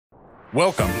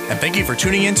Welcome, and thank you for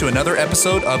tuning in to another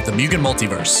episode of the Mugen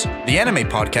Multiverse, the anime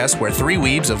podcast where three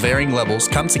weebs of varying levels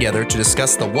come together to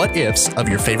discuss the what-ifs of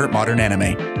your favorite modern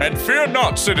anime. And fear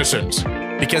not, citizens,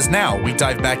 because now we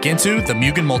dive back into the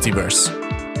Mugen Multiverse.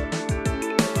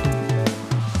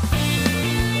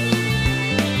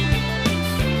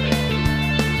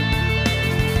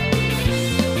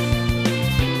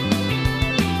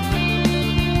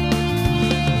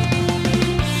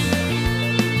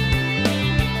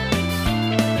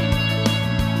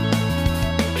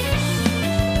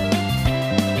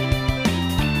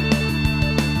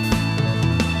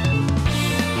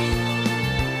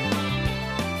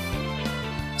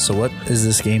 So what is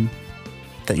this game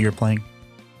that you're playing?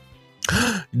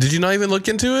 Did you not even look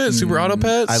into it? Super Auto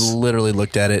Pets? I literally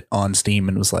looked at it on Steam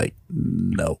and was like,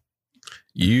 no.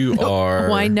 You are...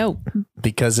 Why no?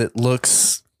 Because it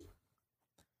looks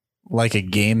like a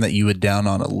game that you would down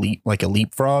on a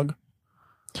leapfrog.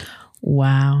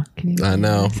 Wow. I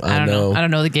know. I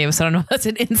don't know the game, so I don't know if that's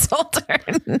an insult or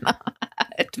not.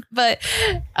 But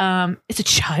it's a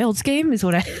child's game, is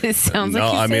what it sounds like.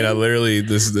 No, I mean, I literally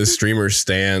this streamer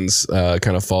Stans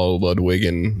kind of followed Ludwig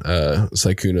and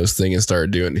Saikuno's thing and started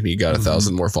doing it, and he got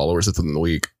 1,000 more followers within the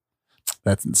week.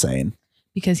 That's insane.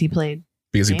 Because he played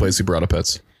Super Auto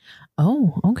Pets.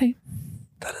 Oh, okay.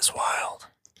 That is wild.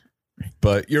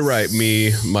 But you're right.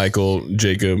 Me, Michael,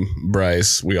 Jacob,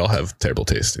 Bryce, we all have terrible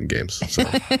taste in games. So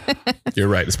you're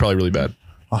right. It's probably really bad.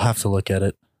 I'll have to look at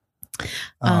it.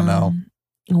 I don't know.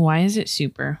 Why is it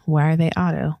super? Why are they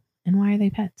auto? And why are they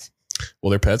pets?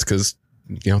 Well, they're pets because,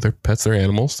 they're pets. They're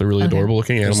animals. They're really adorable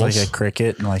looking animals. There's like a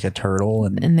cricket and like a turtle.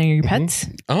 And they're your pets?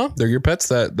 They're your pets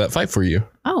that fight for you.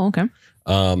 Oh, okay.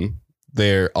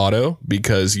 They're auto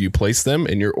because you place them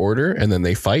in your order and then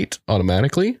they fight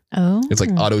automatically. Oh. It's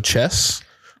like auto chess,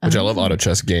 which I love auto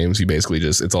chess games. You basically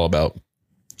it's all about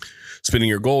spending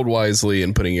your gold wisely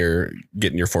and getting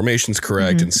your formations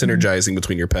correct and synergizing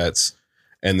between your pets.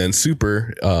 And then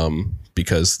super,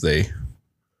 because they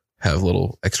have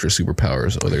little extra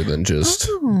superpowers other than just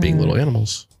being little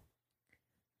animals.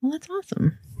 Well, that's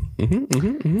awesome. It's a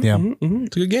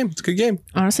good game. It's a good game.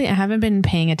 Honestly, I haven't been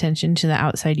paying attention to the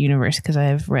outside universe because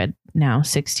I've read now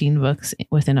 16 books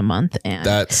within a month, and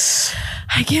that's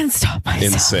I can't stop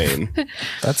myself. Insane.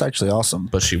 That's actually awesome.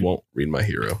 But she won't read My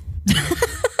Hero.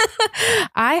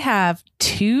 I have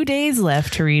 2 days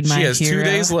left to read My Hero. She has 2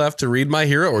 days left to read My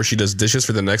Hero, or she does dishes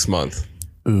for the next month.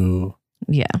 Ooh.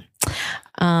 Yeah.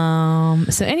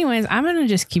 So anyways, I'm going to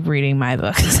just keep reading my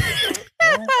books.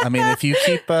 I mean, if you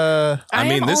keep...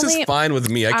 this is fine with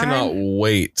me. I cannot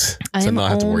wait to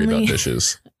not have to worry about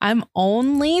dishes. I'm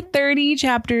only 30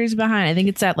 chapters behind. I think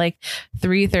it's at like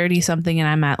 330 something and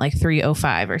I'm at like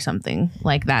 305 or something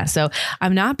like that. So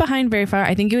I'm not behind very far.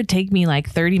 I think it would take me like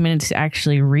 30 minutes to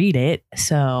actually read it.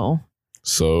 So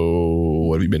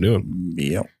what have you been doing?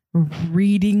 Yep.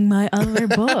 Reading my other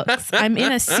books. I'm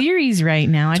in a series right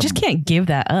now. I just can't give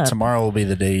that up. Tomorrow will be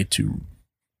the day to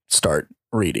start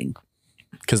reading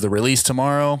because the release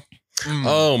tomorrow.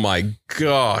 Oh my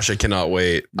gosh, I cannot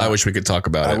wait. I wish we could talk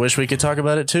about it. I wish we could talk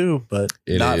about it too, but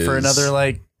not for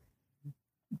another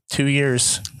 2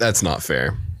 years. That's not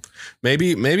fair.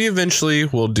 Maybe eventually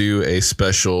we'll do a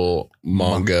special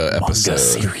manga episode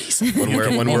series.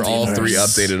 when we're all three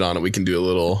updated on it. We can do a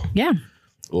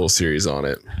little series on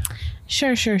it.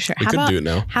 Sure. We could do it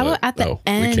now. How about at the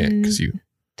end? We can't because you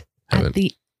haven't. At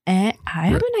the end, I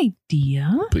have an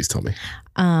idea. Please tell me.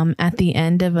 At the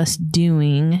end of us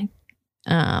doing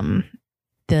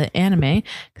the anime,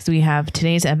 because we have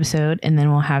today's episode and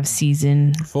then we'll have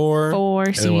season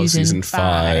 4, season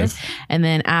 5, and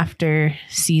then after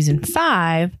season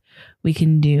 5 we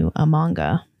can do a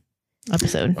manga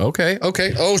episode. Okay.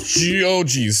 Oh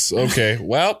geez. Okay.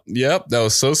 Well, yep, that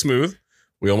was so smooth.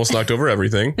 We almost knocked over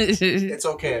everything. It's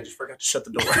okay. I just forgot to shut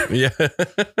the door. Yeah.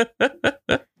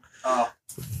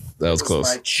 That was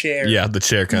close. My chair. Yeah, the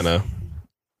chair kind of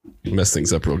messed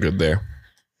things up real good there.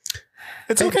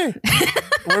 It's okay.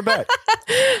 We're back.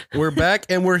 We're back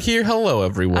and we're here. Hello,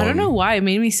 everyone. I don't know why you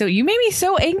made me so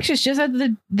anxious just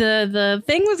that the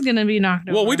thing was going to be knocked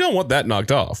over. Well, we don't want that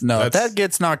knocked off. No, if that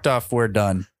gets knocked off, we're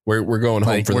done. We're going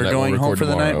home for the night. We're going home for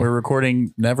the night. tomorrow. We're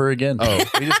recording never again. Oh,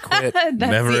 we just quit. That's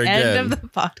never the again. end of the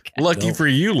podcast. Lucky for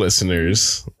you,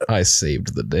 listeners, I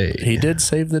saved the day. He did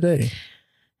save the day.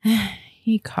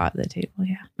 He caught the table,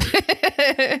 yeah.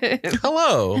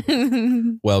 Hello.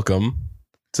 Welcome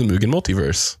to Mugen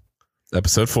Multiverse,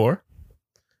 episode 4.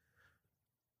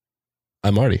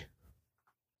 I'm Marty,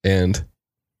 and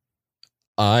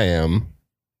I am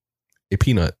a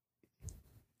peanut.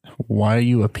 Why are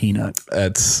you a peanut?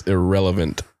 That's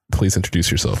irrelevant. Please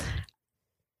introduce yourself.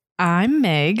 I'm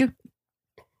Meg.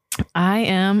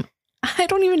 I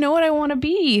don't even know what I want to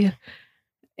be.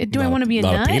 Do I want to be a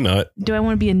nut? Not a peanut. Do I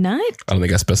want to be a nut? I don't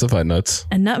think I specified nuts.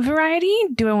 A nut variety?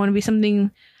 Do I want to be something?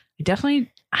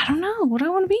 I don't know. What do I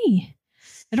want to be?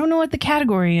 I don't know what the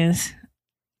category is.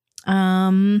 I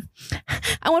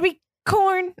want to be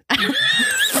corn.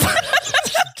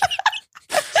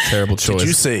 Terrible choice. Did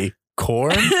you say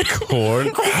corn?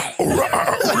 Corn?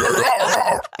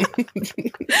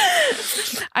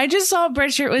 I just saw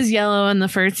Brett's shirt was yellow, and the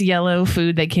first yellow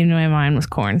food that came to my mind was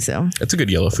corn. So That's a good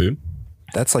yellow food.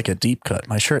 That's like a deep cut.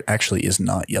 My shirt actually is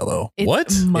not yellow. it's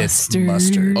What? mustard. It's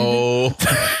mustard. Oh.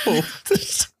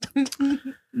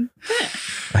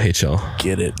 I hate y'all.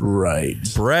 Get it right.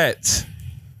 Brett.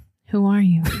 Who are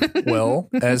you? Well,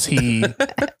 as he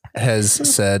has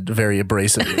said very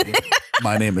abrasively,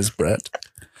 my name is Brett.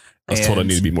 I was told I And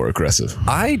need to be more aggressive.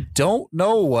 I don't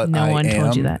know what No I one am.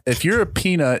 told you that. If you're a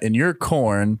peanut and you're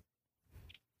corn,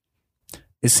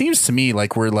 it seems to me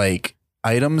like we're like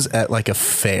items at like a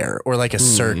fair or like a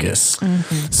circus.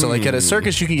 Mhm. So like at a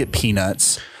circus, you can get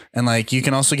peanuts, and like you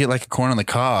can also get like a corn on the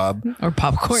cob. Or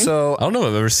popcorn. So I don't know if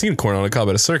I've ever seen corn on a cob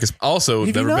at a circus. Also, Have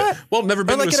you never not? never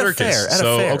been Or like to a at a circus. fair, at a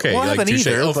So fair. okay, Well, I like haven't touche.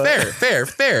 either, Oh, but-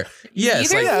 fair.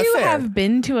 Yes, Either like of you fair. have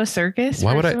been to a circus?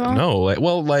 why would first I? of all? No,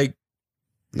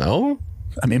 no.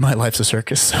 I mean, my life's a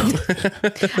circus. So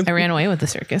I ran away with the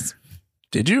circus.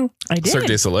 did you? I did. Cirque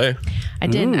du Soleil. I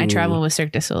did. I Ooh. traveled with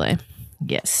Cirque du Soleil.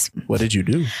 Yes. What did you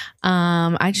do?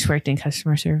 I just worked in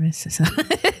customer service. So.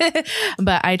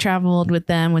 But I traveled with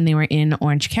them when they were in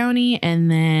Orange County, and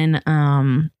then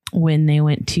when they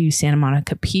went to Santa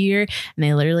Monica Pier, and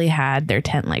they literally had their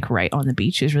tent like right on the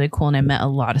beach. It was really cool. And I met a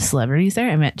lot of celebrities there.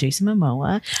 I met Jason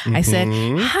Momoa. I said,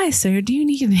 Mhm. "Hi, sir. Do you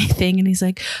need anything?" And he's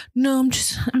like, "No, I'm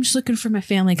just looking for my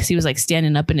family." Because he was like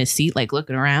standing up in his seat, like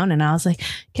looking around. And I was like,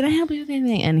 "Can I help you with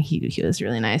anything?" And he was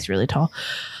really nice, really tall,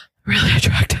 really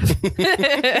attractive.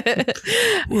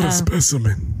 What a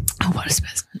specimen. Oh, what a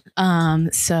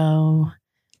specimen. So,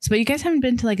 but you guys haven't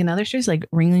been to like another circus, like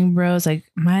Ringling Bros. Like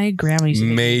my grandma used to take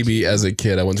me Maybe as a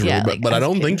kid I went to, Yeah, really, like, but I as a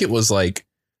don't kid. think it was like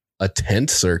a tent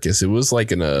circus. It was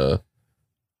like in an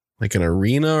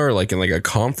arena or like in like a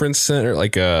conference center,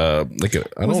 like a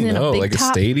I Wasn't don't it a know, big like top?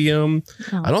 a stadium.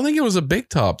 Oh. I don't think it was a big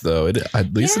top though.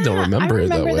 At least I don't remember it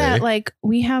that way. Like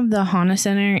we have the Honda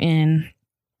Center in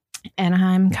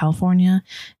Anaheim, California,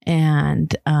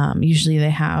 and usually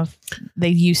they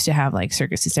used to have like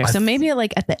circuses there. So maybe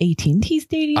like at the AT&T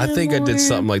Stadium. I think I or- did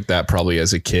something like that probably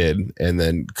as a kid and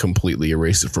then completely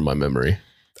erased it from my memory.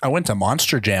 I went to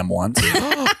Monster Jam once.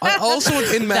 I also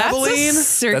in That's a Maybelline.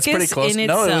 circus That's pretty close. in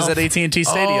No, it was itself. at AT&T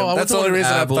Stadium. I went That's to the only an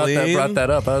reason I thought that Abilene. brought that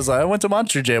up. I was like, I went to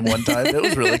Monster Jam one time. It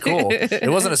was really cool.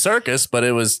 It wasn't a circus, but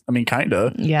it was, I mean, kind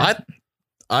of. Yeah.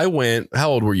 I went.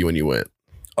 How old were you when you went?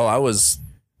 Oh, I was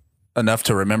enough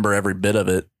to remember every bit of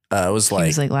it. I was like,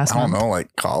 was like last I don't month. know,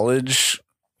 like college.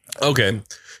 Okay,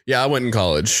 yeah, I went in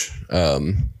college.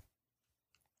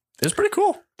 It was pretty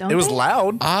cool. Don't it was they?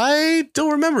 loud. I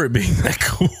don't remember it being that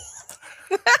cool.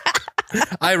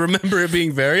 I remember it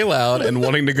being very loud and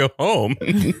wanting to go home,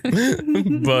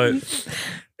 but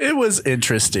It was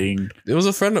interesting. it was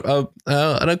a friend of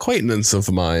an acquaintance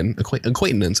of mine.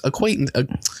 Acquaintance.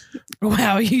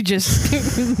 Wow, you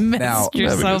just Now, messed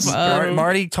yourself up.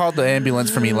 Marty called the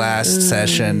ambulance for me last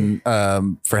session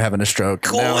for having a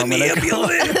stroke. Now I'm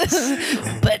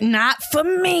gonna But not for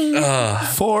me.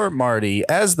 For Marty,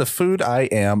 as the food I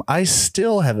am, I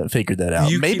still haven't figured that out.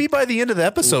 You Maybe keep- by the end of the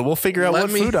episode, we'll figure out Let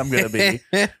what me- food I'm going to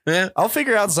be. I'll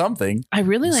figure out something. I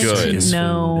really like Good. to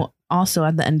know also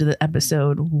at the end of the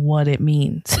episode what it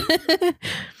means.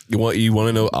 You want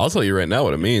to know? I'll tell you right now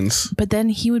what it means. But then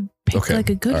he would pick Okay. like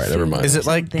a good All right, never food mind. Is or it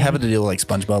like something. having to deal with like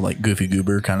SpongeBob, like Goofy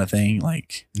Goober kind of thing?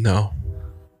 Like, No.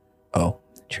 oh,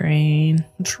 train?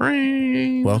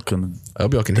 Train. welcome I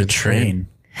hope y'all can the hear the train. train.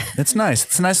 It's nice.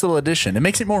 It's a nice little addition. It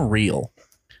makes it more real.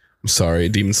 I'm sorry,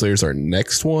 Demon Slayer's our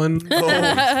next one.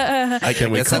 I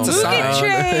Can we guess that's a calm sign. down?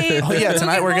 Train. Oh yeah,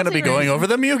 tonight we're going to be going over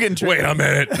the Mugen train. Wait a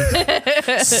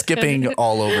minute. Skipping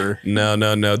all over.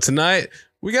 No. Tonight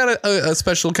we got a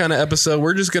special kind of episode.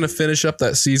 We're just gonna finish up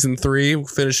that season 3.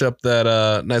 Finish up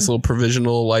that nice little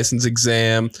provisional license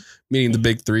exam, meeting the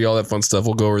big 3, all that fun stuff.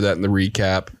 We'll go over that in the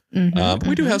recap. But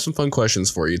we do have some fun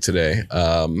questions for you today.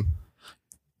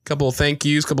 Couple of thank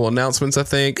yous, couple of announcements, I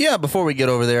think. Yeah, before we get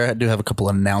over there, I do have a couple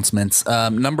of announcements.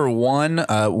 Number one,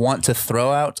 want to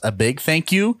throw out a big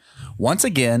thank you once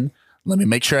again. Let me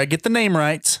make sure I get the name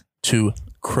right, to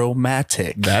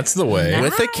Chromatic. That's the way. Nice.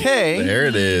 With a K. There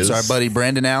it is. It's our buddy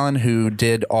Brandon Allen who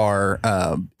did our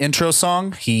intro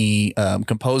song. He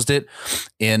composed it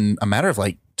in a matter of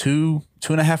like two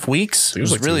 2.5 weeks. It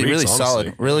was like really, 2 weeks, really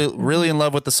honestly. solid. Really in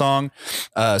love with the song.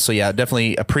 So yeah,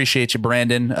 definitely appreciate you,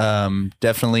 Brandon.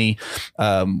 Definitely,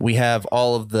 we have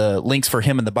all of the links for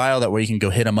him in the bio. That way you can go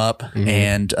hit him up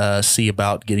and see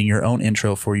about getting your own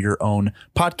intro for your own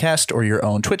podcast or your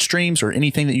own Twitch streams or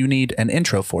anything that you need an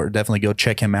intro for. Definitely go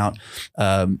check him out.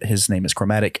 His name is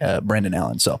Chromatic, Brandon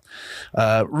Allen. So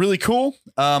really cool.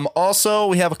 Also,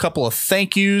 we have a couple of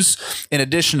thank yous. In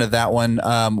addition to that one,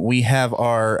 we have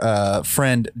our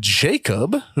friend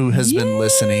Jacob, who has been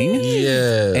listening.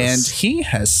 Yes. And he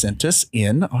has sent us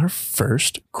in our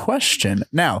first question.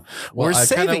 Now, we're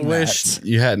saving wish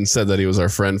you hadn't said that he was our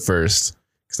friend first,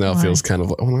 because now it feels kind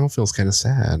of now it feels kind of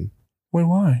sad. Wait,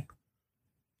 why?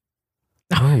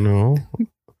 I don't know.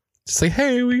 Just say,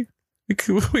 hey, we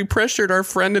pressured our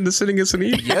friend into sending us an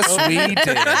email. Yes, we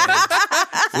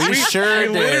did. We sure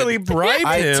did. Literally bribed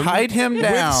him. I tied him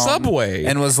down with Subway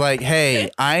and was like,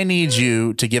 hey, I need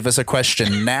you to give us a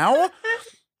question now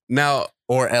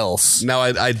or else. Now,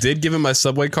 I did give him my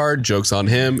Subway card. Joke's on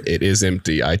him. It is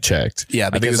empty. I checked. Yeah,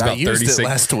 because I used it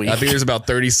last week. I think there's about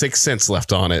 36 cents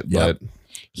left on it. Yep. But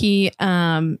he,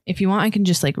 if you want, I can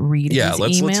just like read his email.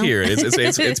 Let's hear it.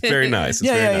 It's very nice. It's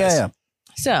very nice. Yeah.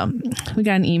 So we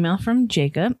got an email from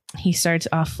Jacob. He starts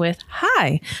off with,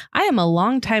 "Hi, I am a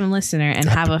long-time listener and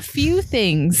have a few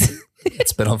things."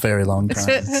 It's been a very long time.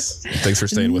 Thanks for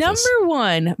staying with us. Number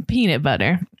one, peanut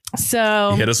butter.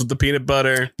 So He hit us with the peanut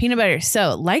butter.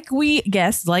 So like we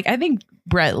guessed, like I think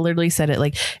Brett literally said it,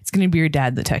 like it's going to be your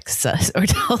dad that texts us or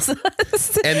tells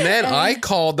us. And then I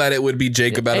called that it would be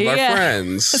Jacob out of our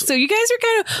friends. So you guys are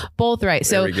kind of both right.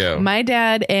 So there we go. My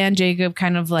dad and Jacob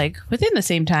kind of like within the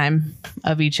same time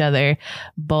of each other,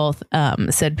 both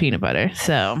said peanut butter.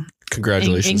 So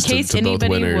congratulations in case to both anybody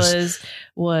winners.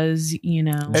 was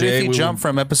And if you jump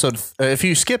from if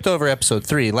you skipped over episode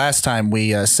 3, last time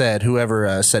we said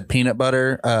whoever said peanut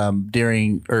butter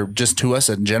during or just to us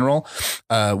in general,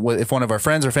 if one of our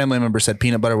friends or family members said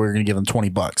peanut butter, we were going to give them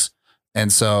 $20.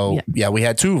 And so we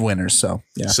had 2 winners. So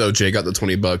So Jay got the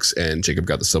 $20 and Jacob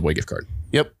got the Subway gift card.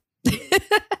 Yep.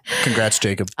 Congrats,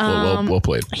 Jacob. Well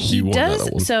played. He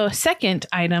does. So second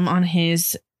item on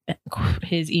his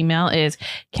email is,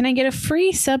 "Can I get a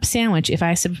free sub sandwich if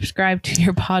I subscribe to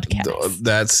your podcast?"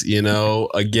 That's,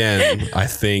 again, I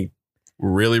think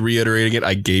really reiterating it.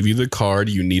 I gave you the card.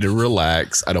 You need to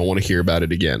relax. I don't want to hear about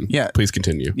it again. Yeah. Please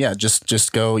continue. Yeah.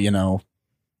 Just go,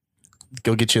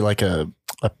 go get you like a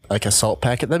salt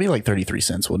packet. That'd be like 33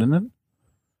 cents, wouldn't it?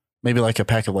 Maybe like a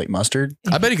pack of like mustard.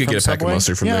 I bet you could get a pack of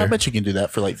mustard from there. Yeah, I bet you can do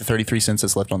that for like the 33 cents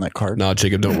that's left on that card. No,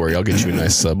 Jacob, don't worry. I'll get you a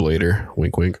nice sub later.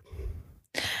 Wink, wink.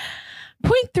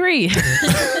 Point 3.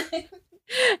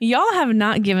 Y'all have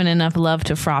not given enough love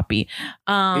to Froppy.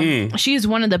 She is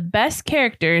one of the best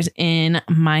characters in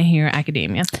My Hero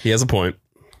Academia. He has a point.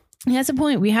 We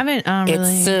haven't really.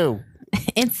 It's Sue.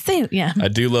 It's Sue. Yeah. I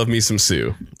do love me some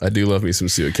Sue. I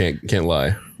can't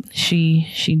lie. She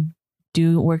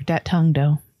work that tongue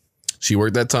though. She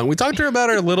worked that tongue. We talked to her about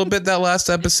her a little bit that last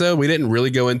episode. We didn't really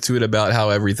go into it about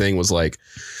how everything was like,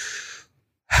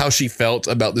 how she felt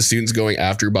about the students going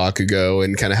after Bakugo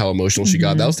and kind of how emotional she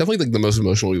got. That was definitely like the most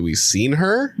emotional we've seen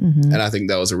her. And I think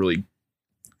that was a really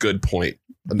good point.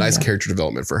 A nice character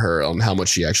development for her on how much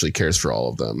she actually cares for all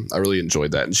of them. I really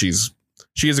enjoyed that. And she is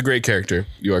a great character.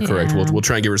 You are correct. We'll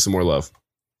try and give her some more love.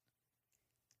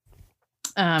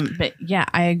 But yeah,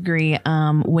 I agree.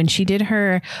 When she did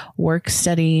her work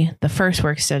study, the first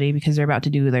work study, because they're about to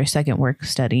do their second work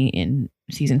study in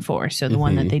season 4. So the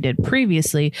one that they did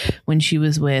previously when she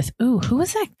was with, who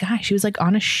was that guy? She was like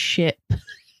on a ship.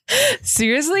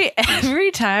 Seriously,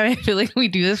 every time I feel like we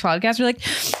do this podcast, we're like,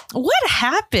 what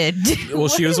happened? Well,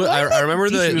 she was with, I remember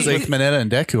she was with Mineta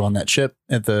and Deku on that ship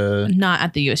at the... Not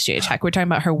at the USJ attack. We're talking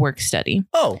about her work study.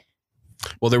 Oh.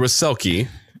 Well, there was Selkie.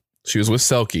 She was with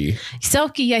Selkie.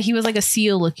 Selkie, yeah, he was like a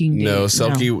seal looking dude. No,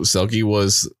 Selkie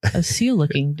was a seal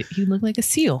looking. He looked like a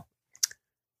seal.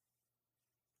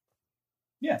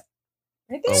 Yeah.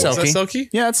 Right there. Oh, was that Selkie?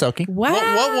 Yeah, it's Selkie. Wow.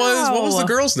 What was the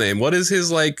girl's name? What is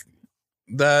his like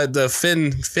the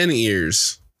fin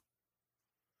ears?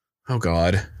 Oh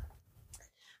God.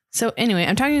 So anyway,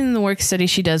 I'm talking in the work study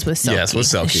she does with Selkie. Yes, with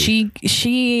Selkie.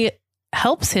 She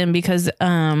helps him because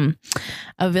a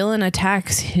villain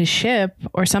attacks his ship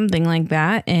or something like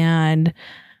that, and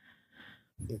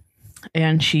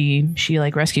she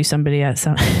like rescues somebody at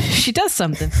some. She does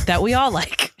something that we all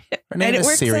like. Her name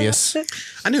is Sirius.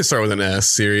 I knew it started with an S.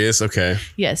 Sirius. Okay.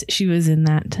 Yes, she was in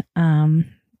that.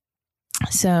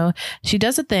 So she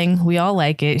does a thing. We all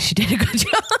like it. She did a good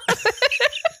job.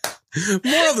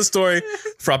 Moral of the story: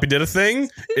 Froppy did a thing.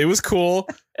 It was cool.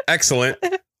 Excellent.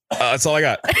 That's all I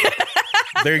got.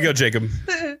 There you go, Jacob.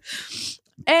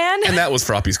 And that was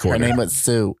Froppy's Her Corner. name was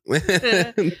Sue.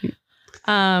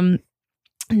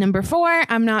 Number 4,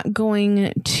 I'm not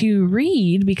going to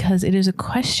read because it is a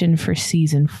question for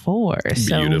season 4.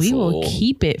 So we will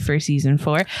keep it for season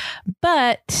 4.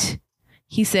 But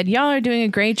he said, y'all are doing a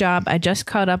great job. I just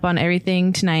caught up on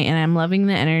everything tonight and I'm loving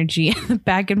the energy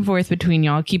back and forth between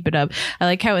y'all. Keep it up. I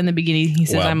like how in the beginning he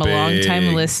says, I'm a long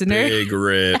time listener. Big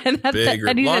rip.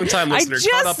 Long time listener.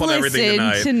 Caught up on everything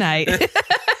tonight.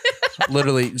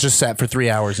 Literally just sat for 3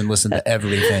 hours and listened to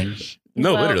everything.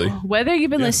 No, literally. Whether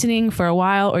you've been listening for a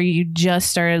while or you just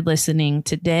started listening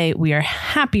today, we are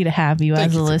happy to have you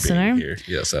as a listener.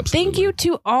 Yes, absolutely. Thank you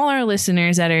to all our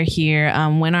listeners that are here.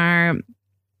 When our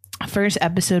first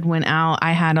episode went out,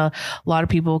 I had a lot of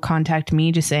people contact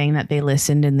me just saying that they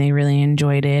listened and they really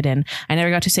enjoyed it. And I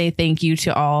never got to say thank you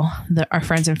to all our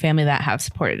friends and family that have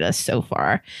supported us so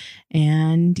far.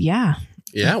 And yeah,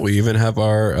 we even have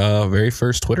our very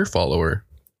first Twitter follower.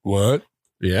 What?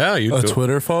 Yeah,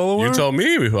 Twitter follower? You tell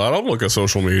me. I don't look at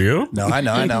social media. No, I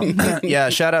know. Yeah,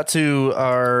 shout out to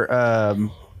our,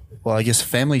 I guess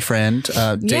family friend,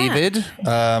 David,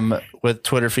 with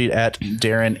Twitter feed at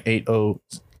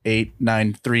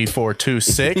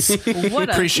Darren8089346.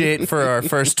 Appreciate for our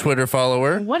first Twitter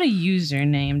follower. What a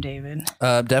username, David.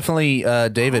 Definitely,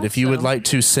 David, also, if you would like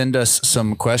to send us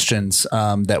some questions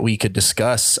that we could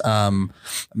discuss,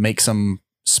 make some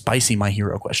spicy My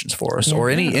Hero questions for us,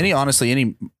 or any honestly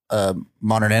any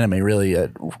modern anime really.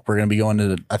 We're going to be going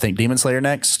to, I think, Demon Slayer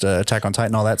next, Attack on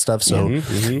Titan, all that stuff. So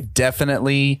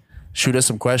definitely shoot us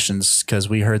some questions because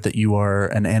we heard that you are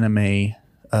an anime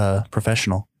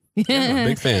professional. Yeah,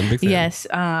 big fan. Yes.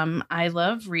 I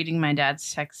love reading my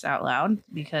dad's texts out loud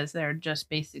because they're just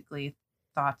basically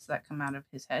thoughts that come out of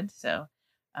his head. So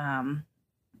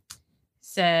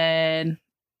said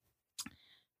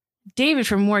David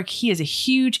from work, he is a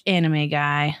huge anime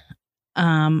guy.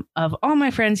 Of all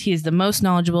my friends, he is the most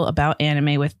knowledgeable about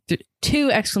anime with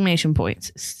 2 exclamation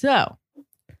points. So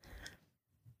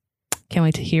can't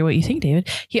wait to hear what you think, David.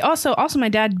 He also my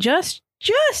dad just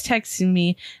texted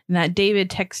me that David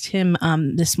texted him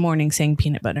this morning saying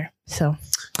peanut butter. So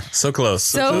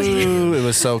close. Ooh, it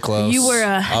was so close. You were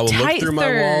I will look through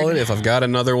my wallet if I've got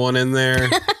another one in there.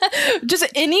 Just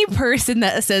any person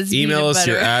that says email us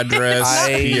your address,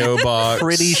 PO box.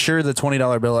 Pretty sure the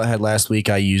 $20 bill I had last week,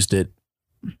 I used it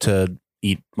to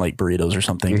eat like burritos or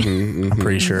something. I'm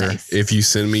pretty sure. Nice. If you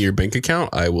send me your bank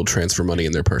account, I will transfer money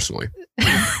in there personally.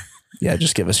 Yeah,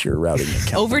 just give us your routing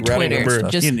account. Over Twitter.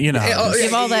 Just you know,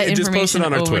 give all that information. Just post it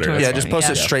on our Twitter. Yeah, just post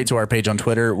it straight to our page on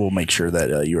Twitter. We'll make sure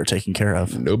that you are taken care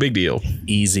of. No big deal.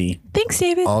 Easy. Thanks,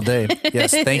 David. All day.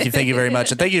 Yes. Thank you very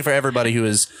much. And thank you for everybody who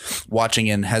is watching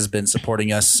and has been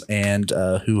supporting us and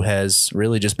who has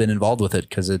really just been involved with it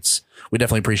because we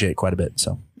definitely appreciate it quite a bit.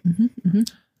 So,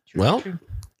 Well,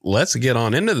 let's get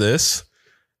on into this.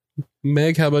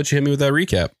 Meg, how about you hit me with that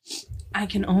recap? I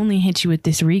can only hit you with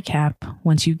this recap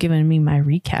once you've given me my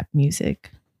recap music.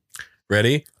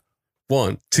 Ready?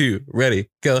 1, 2, ready,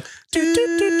 go.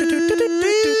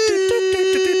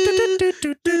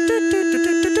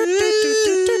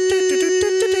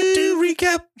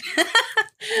 Recap.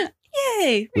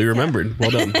 Yay. We remembered.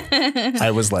 Well done.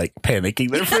 I was like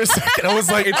panicking there for a second. I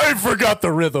was like, I forgot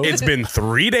the rhythm. It's been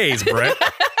 3 days, Brett.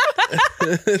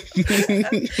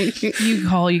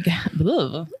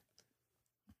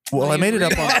 Well, I made it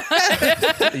up on.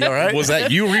 You all right? Was that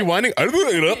you rewinding? I blew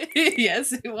it up.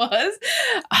 Yes, it was.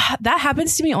 That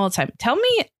happens to me all the time. Tell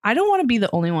me, I don't want to be the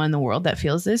only one in the world that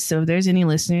feels this. So if there's any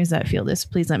listeners that feel this,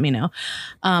 please let me know.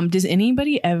 Does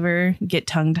anybody ever get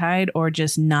tongue-tied or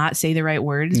just not say the right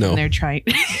words when they're trying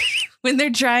when they're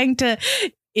trying to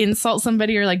insult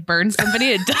somebody or like burn somebody?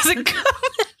 It doesn't come.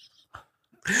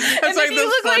 That's like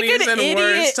the funniest and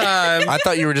worst time. I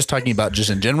thought you were just talking about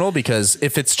just in general, because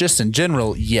if it's just in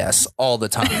general, yes, all the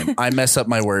time. I mess up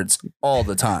my words all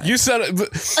the time. You said it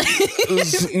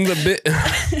the bit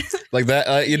like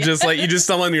that. You just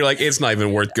stumble and you're like, it's not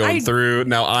even worth going through.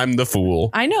 Now I'm the fool.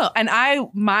 I know. And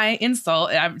my insult,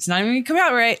 it's not even going to come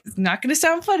out right. It's not going to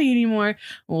sound funny anymore.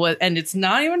 And it's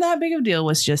not even that big of a deal.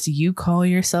 Was just you call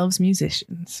yourselves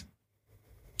musicians.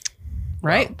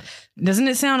 Right? Wow. Doesn't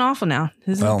it sound awful now?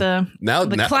 Isn't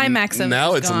the climax of it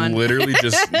now it's gone. Literally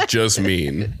just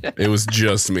mean. It was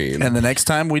just mean. And the next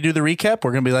time we do the recap,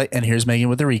 we're gonna be like, and here's Megan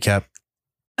with the recap.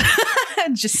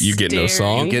 You get no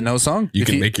song. You get no song. You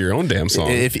can make your own damn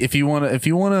song. If you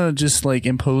wanna just like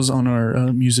impose on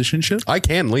our musicianship, I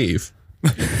can leave.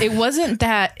 It wasn't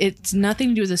that. It's nothing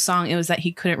to do with the song. It was that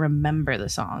he couldn't remember the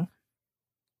song.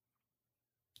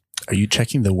 Are you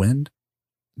checking the wind?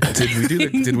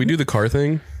 Did we do the car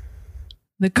thing?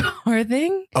 The car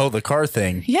thing? Oh, the car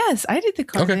thing. Yes, I did the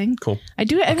car thing. Cool. I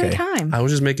do it every Okay. time. I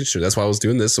was just making sure. That's why I was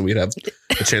doing this, so we'd have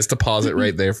a chance to pause it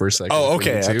right there for a second. Oh,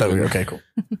 okay. I thought we were okay. Cool.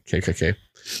 Okay.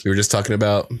 We were just talking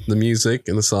about the music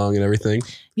and the song and everything.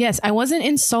 Yes, I wasn't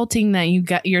insulting that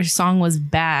your song was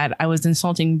bad. I was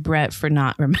insulting Brett for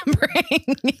not remembering.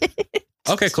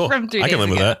 Okay, cool. From 3 I can days live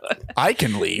with ago. that. I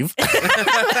can leave.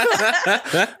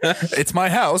 It's my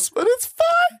house, but it's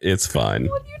fine. It's fine.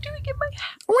 What are you doing in my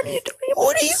house? What are you doing?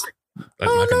 What are you?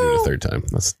 I'm not gonna do it a third time.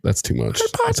 That's too much.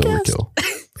 That's overkill.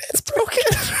 It's broken.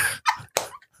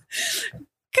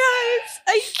 Guys,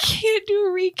 I can't do a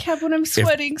recap when I'm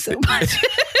sweating so much.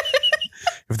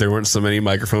 If there weren't so many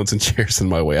microphones and chairs in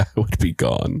my way, I would be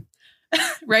gone.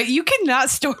 Right? You cannot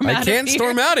storm out I of can't here.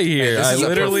 storm out of here. This I is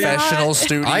literally, a professional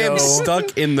studio. I am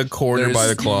stuck in the corner by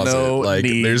the There's closet. no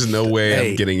need. There's no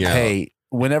way I'm getting out. Hey,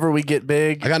 whenever we get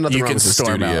big, I got nothing you wrong can with the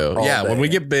storm studio. out all Yeah, day. when we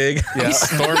get big, Yeah. I'm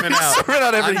storming out. Storming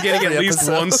out every I'm getting at every least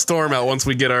episode. one storm out once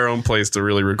we get our own place to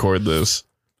really record this.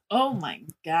 Oh my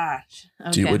gosh.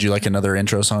 Okay. Would you like another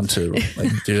intro song to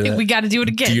do that? We got to do it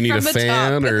again. Do you need from a the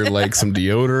fan top. or like some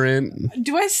deodorant?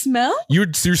 Do I smell? You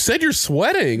said you're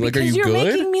sweating. Like, are Because you you're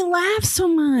good? making me laugh so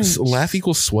much. Laugh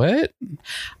equals sweat?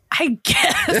 I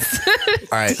guess.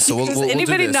 All right, so we'll Does do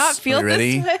anybody this. not feel You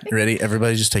ready? this way? You ready?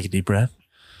 Everybody just take a deep breath.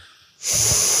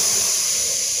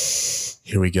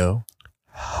 Here we go.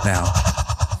 Now,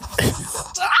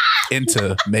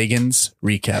 into Megan's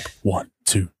recap. 1,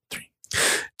 2, 3.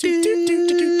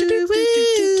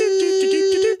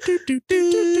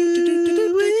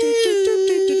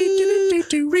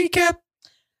 Recap.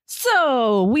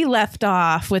 So we left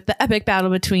off with the epic battle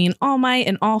between All Might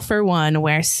and All for One,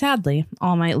 where sadly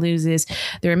All Might loses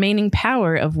the remaining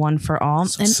power of One for All.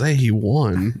 So say he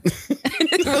won.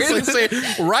 Say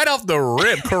right off the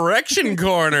rip, correction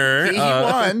corner. He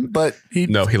won, but he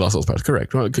No, he lost those powers.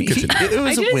 Correct. Well, continue. It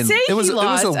was I a didn't win. say It was he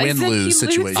lost. a I said he win-lose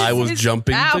situation. loses. I was his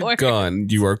jumping the power. gun.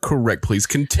 You are correct. Please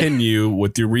continue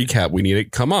with your recap. We need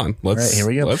it. Come on. Let's Right, here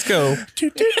we go. Let's go.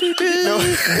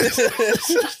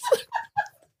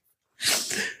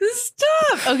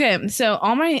 Stop. Okay, so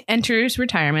All Might enters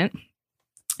retirement.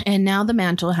 And now the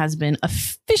mantle has been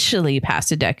officially passed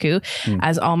to Deku,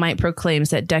 as All Might proclaims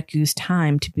that Deku's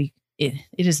time to be it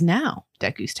is now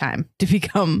Deku's time to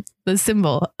become the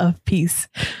symbol of peace.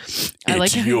 I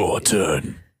like It's your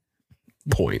turn.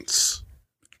 Points.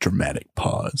 Dramatic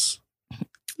pause.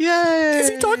 Yay. Is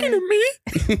he talking to me?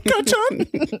 Gotcha.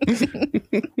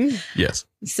 Yes.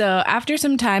 So after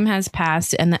some time has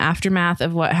passed and the aftermath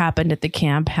of what happened at the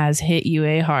camp has hit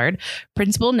UA hard,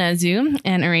 Principal Nezu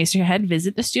and Eraserhead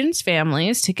visit the students'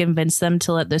 families to convince them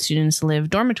to let the students live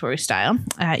dormitory style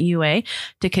at UA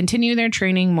to continue their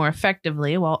training more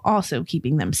effectively while also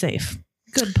keeping them safe.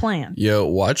 Good plan. Yo,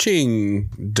 watching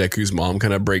Deku's mom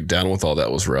kind of break down with all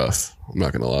that was rough. I'm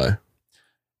not going to lie.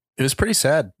 It was pretty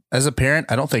sad. As a parent,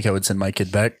 I don't think I would send my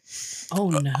kid back. Oh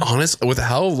no. Honest, with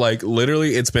how, like,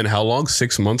 literally, it's been how long?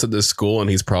 6 months at this school, and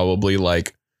he's probably,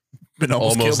 like, Been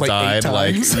almost killed, like, 8 died.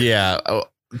 Like, times. yeah,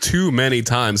 too many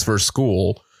times for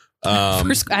school.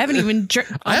 First, I haven't even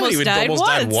I haven't even died almost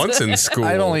died once. once in school.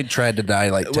 I've only tried to die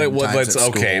like 10 Wait, what? times Let's at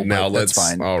okay. school, Now but let's. that's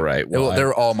fine. All right. Well,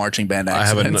 They're all marching band I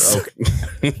haven't. accidents.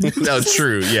 Okay. That's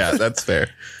true. Yeah, that's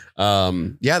fair.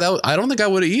 Yeah, I don't think I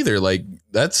would either. Like,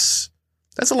 that's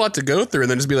a lot to go through, and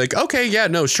then just be like, okay, yeah,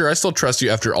 no, sure, I still trust you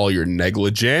after all your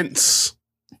negligence.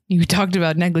 You talked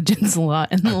about negligence a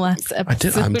lot in the last I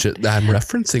episode. did. I'm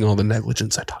referencing all the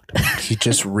negligence I talked about. He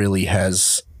just really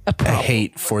has A a problem.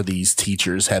 hate for these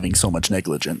teachers having so much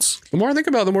negligence. The more I think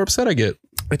about it, the more upset I get.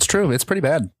 It's true. It's pretty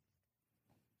bad.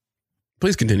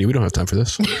 Please continue. We don't have time for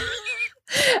this.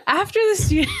 After the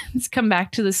students come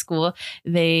back to the school,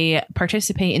 they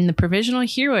participate in the provisional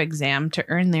hero exam to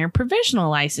earn their provisional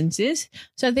licenses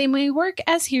so they may work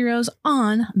as heroes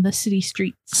on the city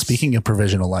streets. Speaking of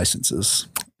provisional licenses,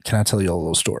 can I tell you a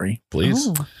little story? Please.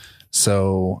 Oh.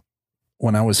 So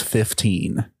when I was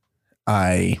 15,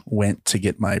 I went to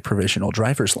get my provisional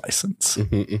driver's license.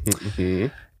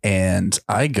 And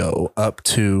I go up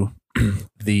to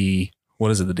the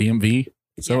DMV?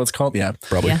 Is that what it's called? Yeah.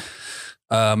 Probably. Yeah.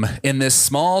 In this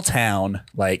small town,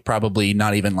 like probably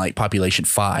not even like population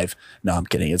 5. No, I'm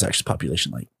kidding. It's actually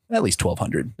population like at least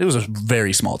 1,200. It was a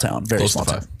very small town. Very Close small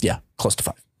to town. 5. Yeah. Close to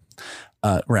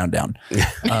 5. Round down.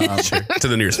 Sure. To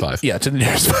the nearest 5. Yeah. To the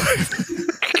nearest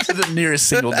 5. To the nearest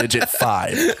single digit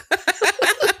 5.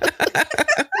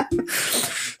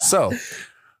 So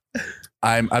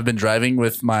I've been driving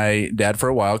with my dad for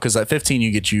a while because at 15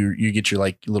 you get your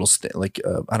like little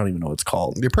I don't even know what it's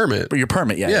called. Your permit. Your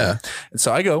permit, yeah. And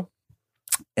so I go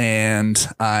and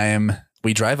I'm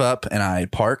we drive up and I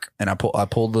park and I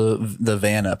pull the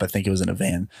van up. I think it was in a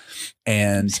van.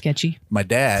 And sketchy. My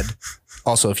dad,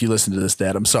 also, if you listen to this,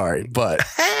 Dad, I'm sorry, but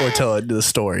we're telling the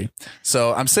story.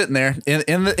 So I'm sitting there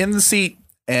in the seat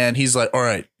and he's like, all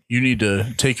right, you need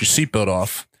to take your seatbelt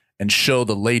off and show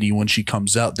the lady when she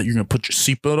comes out that you're going to put your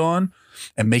seatbelt on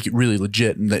and make it really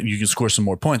legit and that you can score some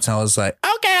more points. And I was like,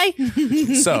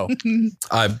 okay. So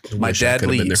my dad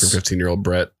leaves. Been there for 15-year-old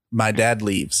Brett. My dad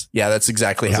leaves. Yeah, that's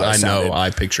exactly how it sounded. know.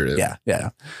 I pictured it. Yeah.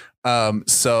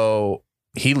 So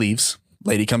he leaves.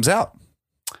 Lady comes out.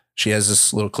 She has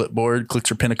this little clipboard, clicks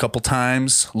her pin a couple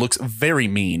times, looks very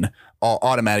mean.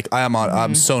 Automatic.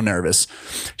 I'm so nervous.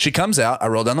 She comes out. I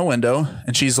roll down the window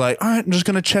and she's like, all right, I'm just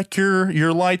going to check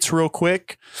your lights real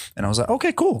quick. And I was like,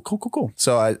 okay, cool.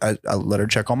 So I let her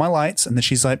check all my lights. And then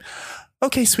she's like,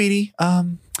 okay, sweetie,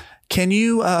 can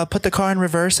you put the car in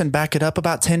reverse and back it up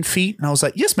about 10 feet? And I was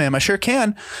like, yes, ma'am, I sure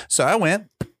can. So I went,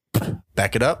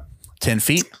 back it up 10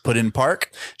 feet, put it in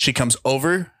park. She comes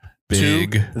over to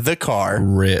the car.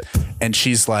 Rip. And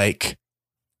she's like,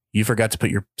 you forgot to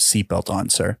put your seatbelt on,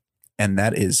 sir. And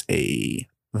that is a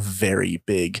very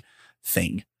big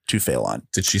thing to fail on.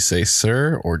 Did she say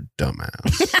sir or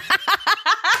dumbass?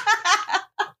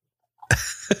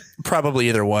 Probably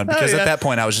either one, because at that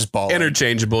point I was just bawling.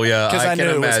 Interchangeable, yeah. Because I knew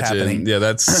it was happening. Yeah,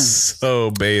 that's so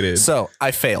baited. So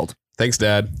I failed. Thanks,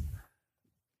 Dad.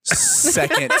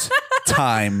 Second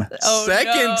time.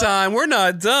 Second time. We're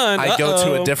not done. I go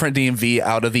to a different DMV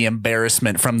out of the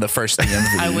embarrassment from the first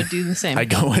DMV. I would do the same. I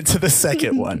go into the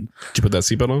second one. Did you put that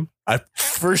seatbelt on? I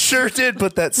for sure did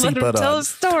put that seatbelt on. Tell a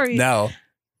story. Now,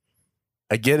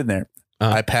 I get in there.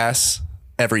 I pass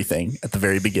everything at the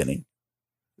very beginning.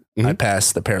 Mm-hmm. I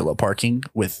pass the parallel parking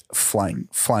with flying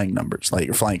numbers, like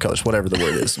your flying colors, whatever the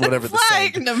word is, whatever the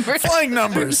flying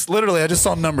numbers. Literally, I just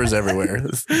saw numbers everywhere.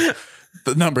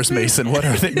 The numbers, Mason. What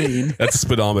do they mean? That's a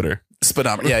speedometer.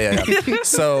 Speedometer. Yeah.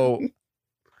 So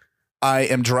I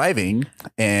am driving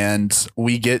and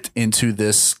we get into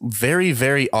this very,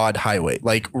 very odd highway.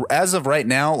 Like as of right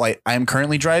now, like I'm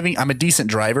currently driving. I'm a decent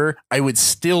driver. I would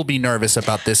still be nervous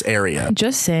about this area.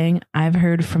 Just saying, I've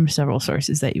heard from several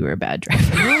sources that you were a bad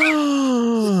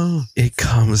driver. It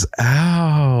comes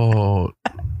out.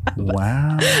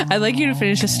 Wow. I'd like you to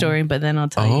finish the story, but then I'll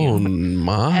tell you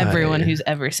everyone who's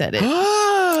ever said it.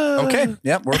 Okay.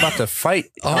 Yep. We're about to fight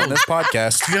on this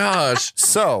podcast. Gosh.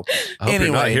 So anyway,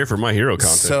 you're not here for my hero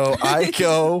content. So I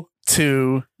go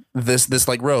to this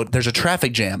like road. There's a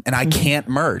traffic jam and I can't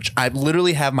merge. I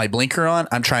literally have my blinker on.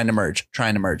 I'm trying to merge.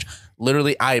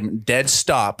 Literally, I'm dead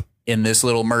stop in this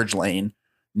little merge lane.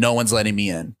 No one's letting me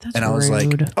in. That's and I was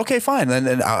rude. like, okay, fine. And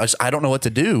then I don't know what to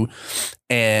do.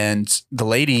 And the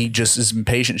lady just is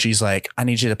impatient. She's like, I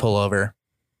need you to pull over.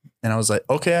 And I was like,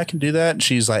 okay, I can do that. And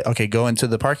she's like, okay, go into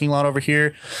the parking lot over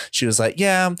here. She was like,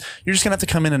 yeah, you're just going to have to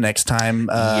come in the next time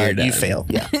you fail.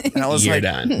 Yeah. And I was like,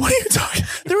 done. What are you talking?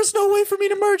 There was no way for me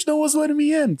to merge. No one was letting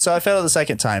me in. So I failed the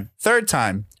second time. Third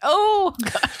time. Oh,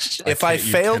 gosh. If I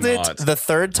failed it the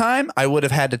third time, I would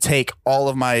have had to take all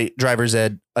of my driver's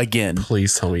ed again.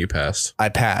 Please tell me you passed. I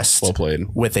passed. Well played.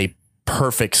 With a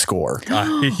perfect score.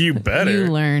 You better. You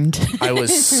learned. I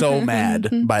was so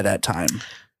mad by that time.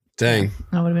 Dang.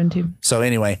 I would have been too. So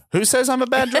anyway, who says I'm a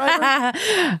bad driver?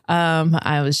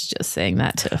 I was just saying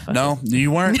that to No, you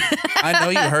weren't. I know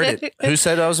you heard it. Who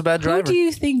said I was a bad driver? Who do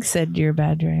you think said you're a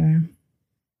bad driver?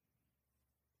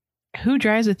 Who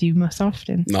drives with you most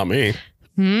often? Not me.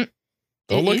 Don't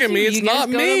look at me. It's not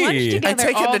me. I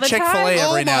take him to Chick-fil-A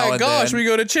every now and then. Oh my gosh, we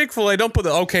go to Chick-fil-A. Don't put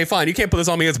the... Okay, fine. You can't put this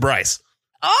on me. It's Bryce.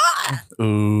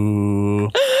 Ooh.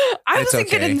 I wasn't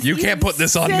okay. You can't put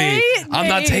this on me. I'm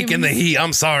not taking the heat.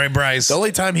 I'm sorry, Bryce. The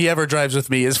only time he ever drives with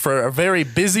me is for a very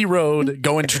busy road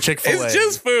going to Chick-fil-A. It's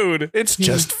just food. It's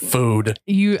just food.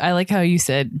 I like how you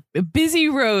said a busy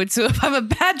road. So if I'm a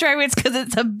bad driver, it's because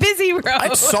it's a busy road.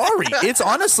 I'm sorry. It's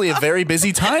honestly a very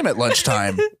busy time at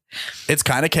lunchtime. It's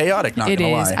kind of chaotic, not gonna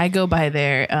lie. I go by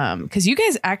there because you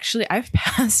guys actually, I've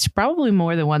passed probably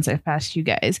more than once. I've passed you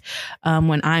guys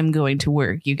when I'm going to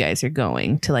work. You guys are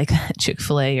going to like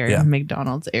Chick-fil-A or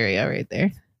McDonald's area right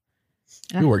there.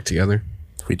 We work together.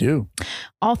 We do.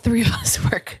 All three of us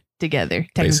work together,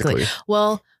 technically. Basically.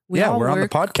 Well, we're on the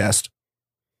podcast.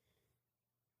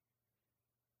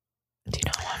 Do you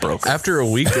know what? Broke. After a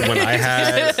week when I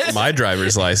had my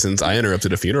driver's license, I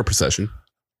interrupted a funeral procession.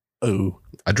 Oh.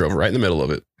 I drove right in the middle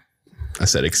of it. I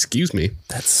said, excuse me.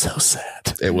 That's so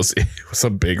sad. It was a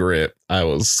big rip. I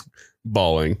was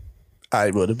bawling. I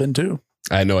would have been too.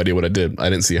 I had no idea what I did. I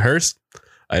didn't see a hearse.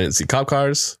 I didn't see cop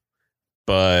cars.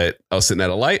 But I was sitting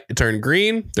at a light. It turned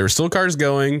green. There were still cars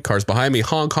going. Cars behind me.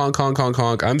 Honk, honk, honk, honk,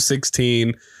 honk. I'm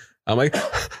 16. I'm like,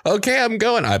 okay, I'm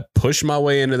going. I push my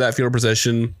way into that funeral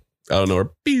procession. I don't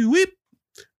know. Do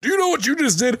you know what you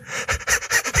just did?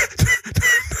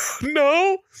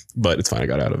 No, but it's fine. I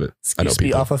got out of it. I know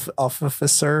people.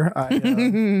 Officer. I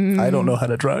don't know how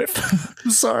to drive.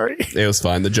 Sorry. It was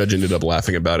fine. The judge ended up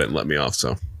laughing about it and let me off.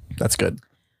 So that's good.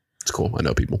 It's cool. I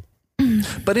know people.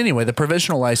 But anyway, the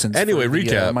provisional license. Anyway,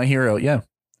 recap. My Hero. Yeah.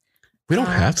 We don't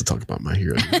have to talk about My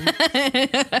Hero.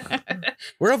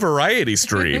 We're a variety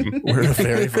stream. We're a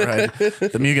very variety.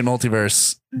 The Mugen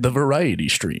Multiverse, the variety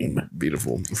stream.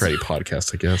 Beautiful. Variety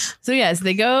podcast, I guess. So yes,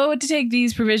 they go to take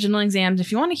these provisional exams.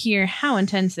 If you want to hear how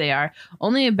intense they are,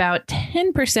 only about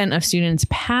 10% of students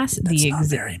pass the exam.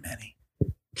 Very many.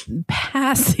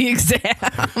 Pass the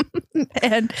exam.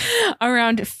 And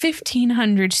around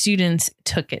 1,500 students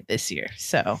took it this year.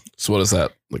 So what is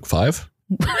that? Like 5?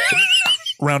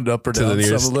 Round up or down. To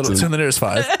the nearest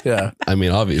 5. Yeah. I mean,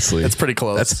 obviously. It's pretty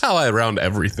close. That's how I round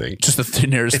everything. Just the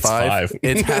nearest 5.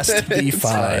 It has to be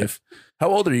 5. How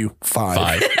old are you?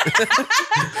 5.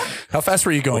 How fast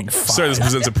were you going? 5. Sir, this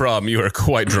presents a problem. You are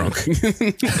quite drunk.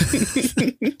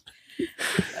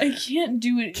 I can't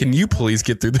do it. Can you please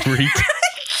get through the recap?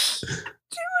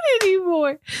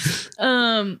 Anymore.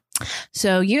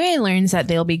 So UA learns that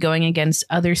they'll be going against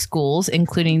other schools,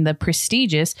 including the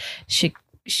prestigious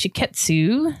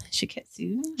Shiketsu.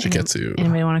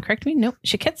 Anybody want to correct me? Nope.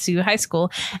 Shiketsu High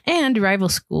School and rival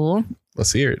school.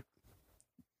 Let's hear it.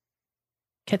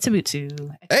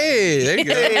 Ketsubutsu. Hey, there you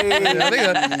go.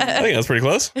 I think that's pretty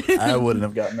close. I wouldn't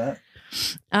have gotten that.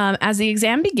 As the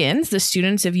exam begins, the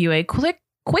students of UA quickly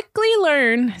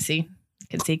learn. See, you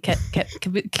can see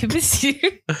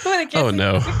Ketsubutsu. Oh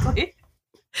no.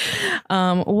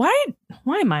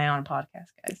 Why am I on a podcast,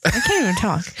 guys? I can't even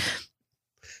talk.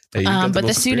 Hey, but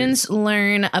the students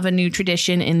learn of a new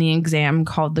tradition in the exam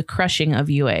called the crushing of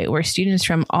UA, where students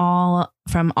from all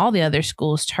the other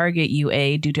schools target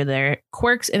UA due to their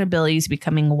quirks and abilities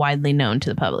becoming widely known to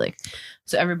the public.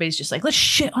 So everybody's just like, let's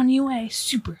shit on UA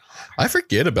super hard. I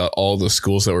forget about all the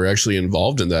schools that were actually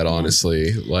involved in that,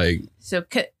 honestly. Like, so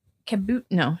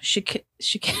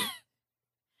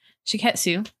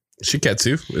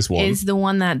Shiketsu is one. Is the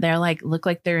one that they're like look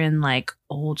like they're in like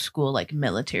old school like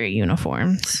military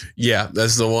uniforms. Yeah,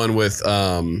 that's the one with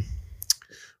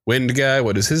Wind Guy.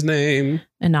 What is his name?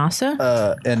 Inasa?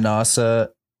 Inasa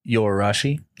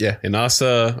Yorashi. Yeah,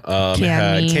 Inasa.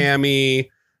 Had Cammy.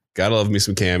 Gotta love me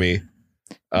some Cammy.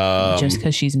 Just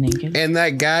because she's naked. And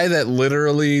that guy that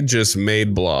literally just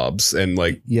made blobs and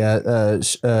like human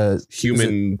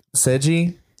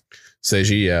Seiji,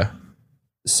 yeah.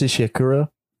 Shishikura.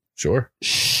 Sure.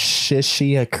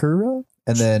 Shishikura.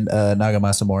 And then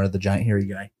Nagamasa Mora, the giant hairy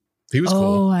guy. He was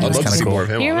cool. I'd love to see more of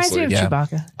him. He reminds me of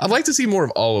Chewbacca. I'd like to see more of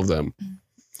all of them.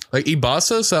 Like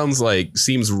Ibasa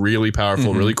seems really powerful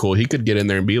and really cool. He could get in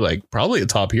there and be like probably a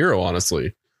top hero,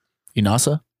 honestly.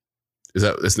 Inasa? Is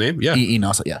that his name? Yeah.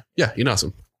 Inasa, yeah. Yeah,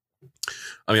 Inasa.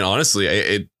 I mean, honestly,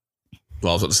 I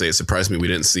was about to say it surprised me we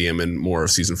didn't see him in more of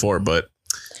season 4, but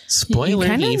spoiler,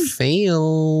 he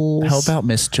fails. How about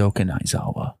Miss Joken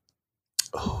Aizawa?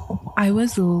 Oh. I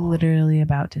was literally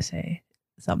about to say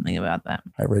something about that.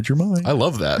 I read your mind. I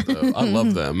love that, though. I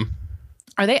love them.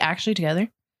 Are they actually together?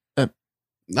 I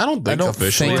don't think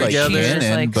officially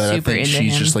together. But I think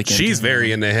she's just like she's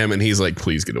very into him, and he's like,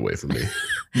 "Please get away from me."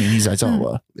 I mean, he's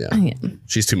Aizawa. Yeah,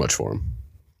 she's too much for him.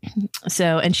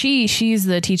 So, and she's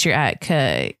the teacher at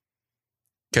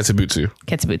Ketsubutsu.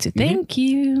 Thank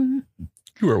you.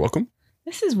 You are welcome.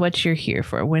 This is what you're here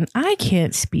for. When I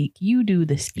can't speak, you do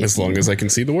the speaking. As long as I can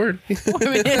see the word.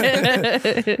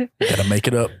 Gotta make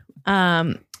it up.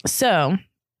 So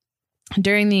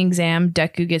during the exam,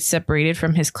 Deku gets separated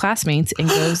from his classmates and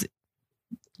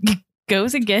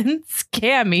goes against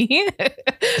Cammy,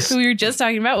 who we were just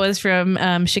talking about was from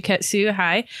Shiketsu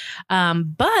High.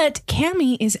 But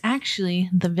Cammy is actually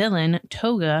the villain,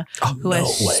 Toga, who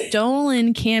has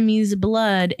stolen Cammy's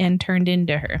blood and turned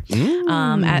into her.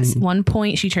 At one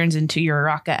point, she turns into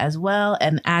Uraraka as well.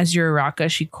 And as Uraraka,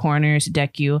 she corners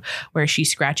Deku, where she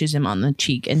scratches him on the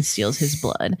cheek and steals his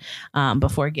blood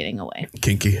before getting away.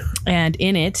 Kinky. And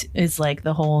in it is like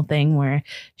the whole thing where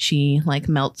she like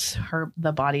melts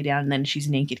the body down and then she's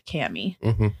naked Cammy.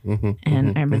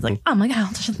 And everybody's like, oh my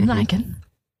god, she's naked.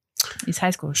 He's high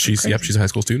school. She's a high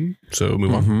school student. So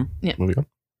move on. Yeah. Moving on.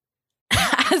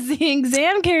 As the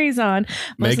exam carries on,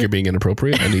 Meg, you're being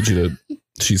inappropriate. I need you to.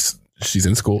 She's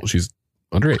in school. She's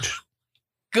underage.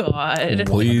 God,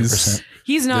 please.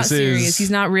 He's not serious. He's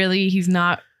not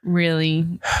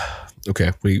really.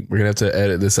 Okay, we're gonna have to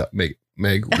edit this up. Meg,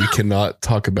 we cannot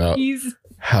talk about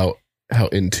how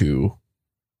into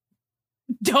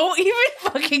Don't even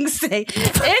fucking say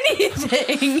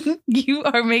anything. You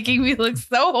are making me look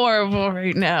so horrible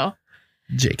right now.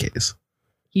 JKs.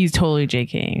 He's totally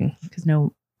JKing because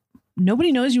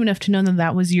nobody knows you enough to know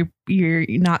that was your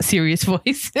not serious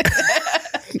voice.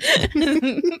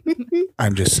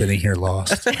 I'm just sitting here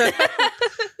lost. So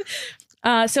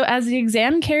as the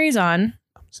exam carries on,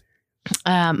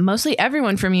 mostly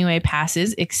everyone from UA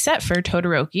passes except for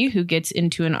Todoroki, who gets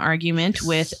into an argument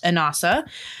with Inasa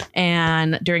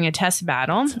and during a test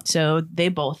battle. So they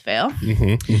both fail.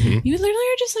 You literally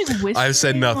are just like whispering. I've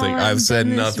said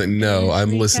nothing. No,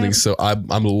 I'm listening. So I'm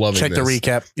loving Check this. the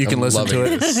recap. You can listen to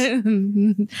it.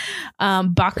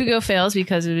 Bakugo fails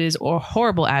because of his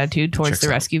horrible attitude towards the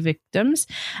rescue victims.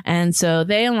 And so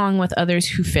they, along with others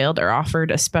who failed, are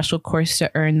offered a special course to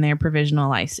earn their provisional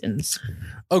license.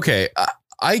 Okay,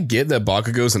 I get that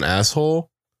Bakugo's an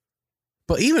asshole,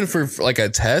 but even for like a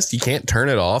test, you can't turn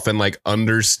it off and like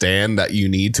understand that you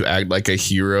need to act like a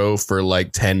hero for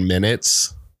like 10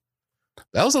 minutes.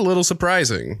 That was a little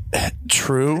surprising.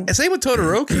 True. And same with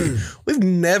Todoroki. We've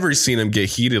never seen him get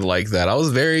heated like that. I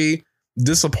was very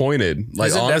disappointed.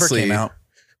 Like, honestly, came out.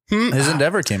 His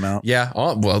Endeavor came out. Yeah.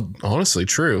 Well, honestly,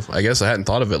 true. I guess I hadn't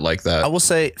thought of it like that. I will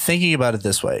say, thinking about it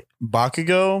this way,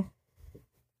 Bakugo,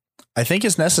 I think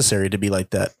it's necessary to be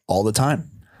like that all the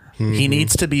time. He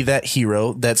needs to be that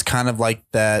hero that's kind of like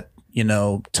that, you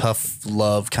know, tough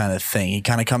love kind of thing. He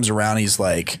kind of comes around. He's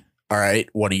like, all right,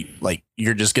 what do you like?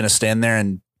 You're just going to stand there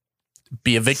and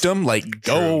be a victim? Like,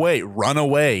 go away, run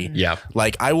away. Yeah.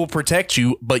 Like, I will protect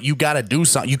you, but you got to do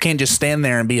something. You can't just stand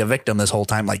there and be a victim this whole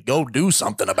time. Like, go do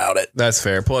something about it. That's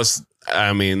fair. Plus,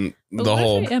 I mean, but the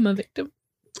whole. I am a victim.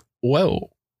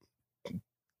 Whoa.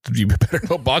 You better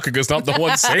hope Bakugo's not the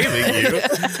one saving you.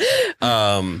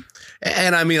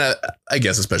 And I mean, I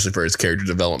guess especially for his character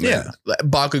development,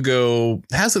 Bakugo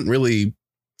hasn't really.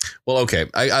 Well, okay,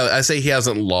 I say he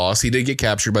hasn't lost. He did get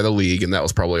captured by the League, and that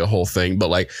was probably a whole thing.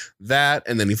 But like that,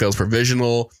 and then he fails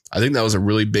provisional. I think that was a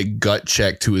really big gut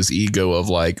check to his ego of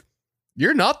like,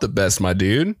 you're not the best, my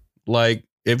dude. Like,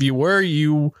 if you were,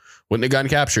 you wouldn't have gotten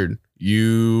captured.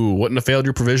 You wouldn't have failed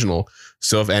your provisional.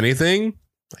 So if anything,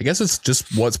 I guess it's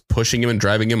just what's pushing him and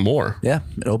driving him more. Yeah,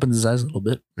 it opens his eyes a little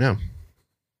bit. Yeah.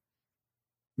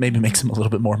 Maybe makes him a little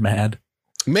bit more mad.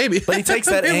 Maybe. But he takes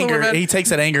that anger. He takes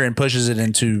that anger and pushes it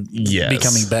into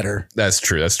becoming better. That's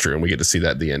true. That's true. And we get to see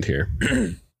that at the end here.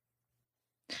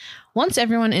 Once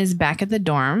everyone is back at the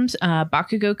dorms,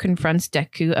 Bakugo confronts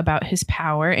Deku about his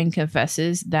power and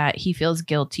confesses that he feels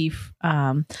guilty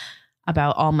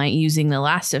about All Might using the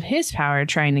last of his power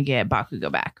trying to get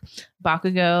Bakugo back.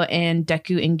 Bakugo and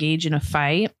Deku engage in a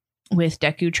fight, with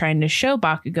Deku trying to show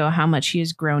Bakugo how much he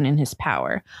has grown in his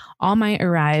power. All Might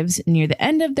arrives near the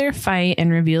end of their fight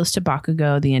and reveals to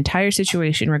Bakugo the entire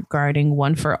situation regarding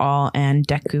One for All and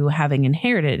Deku having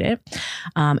inherited it.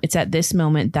 It's at this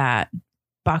moment that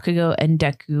Bakugo and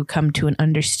Deku come to an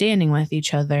understanding with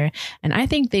each other, and I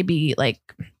think they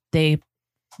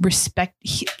respect.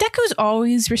 Deku's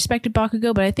always respected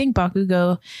Bakugo, but I think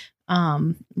Bakugo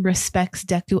respects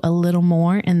Deku a little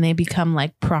more, and they become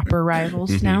like proper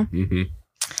rivals now.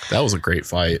 That was a great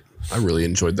fight. I really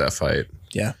enjoyed that fight.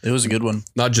 Yeah, it was a good one.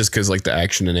 Not just because like the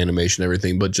action and animation and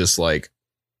everything, but just like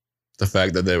the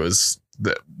fact that there was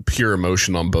the pure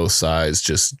emotion on both sides,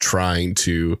 just trying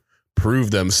to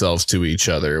prove themselves to each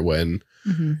other when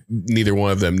neither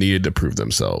one of them needed to prove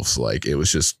themselves. Like, it was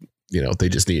just, you know, they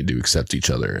just needed to accept each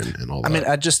other and all that. I mean,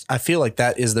 I feel like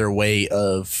that is their way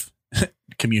of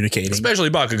communicating, especially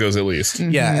Bakugo's, at least.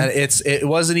 Yeah, it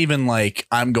wasn't even like,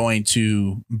 I'm going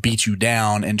to beat you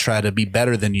down and try to be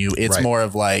better than you. It's more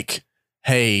of like,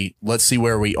 hey, let's see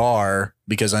where we are,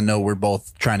 because I know we're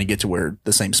both trying to get to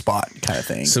the same spot kind of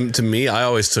thing. So to me, I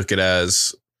always took it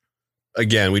as,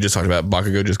 again, we just talked about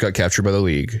Bakugo just got captured by the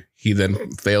League. He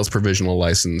then fails provisional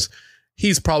license.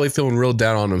 He's probably feeling real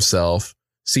down on himself.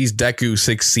 Sees Deku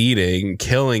succeeding,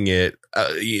 killing it,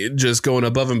 just going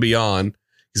above and beyond.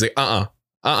 He's like, no.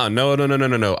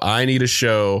 I need to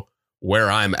show where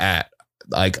I'm at.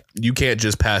 Like, you can't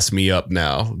just pass me up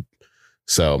now.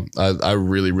 So I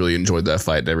really, really enjoyed that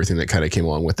fight and everything that kind of came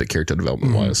along with it, character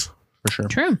development wise. For sure.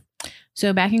 True.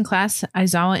 So back in class,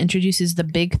 Aizawa introduces the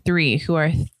big three, who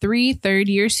are 3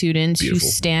 third-year students who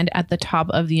stand at the top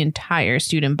of the entire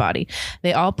student body.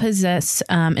 They all possess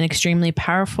an extremely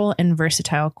powerful and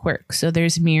versatile quirk. So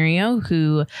there's Mirio,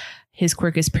 who his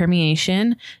quirk is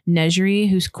permeation, Nejiri,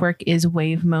 whose quirk is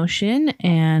wave motion,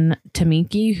 and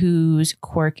Tamiki, whose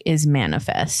quirk is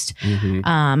manifest.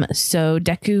 So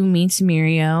Deku meets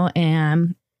Mirio,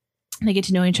 and They get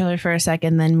to know each other for a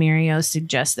second. Then Mirio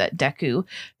suggests that Deku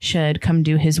should come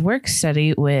do his work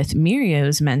study with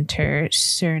Mirio's mentor,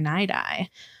 Sir Night-Eye.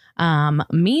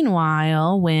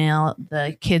 Meanwhile, while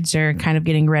the kids are kind of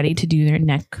getting ready to do their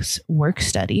next work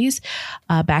studies,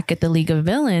 back at the League of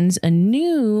Villains, a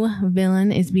new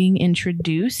villain is being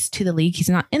introduced to the League. He's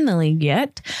not in the League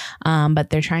yet,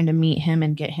 but they're trying to meet him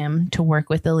and get him to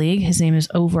work with the League. His name is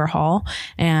Overhaul.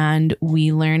 And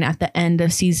we learn at the end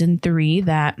of season 3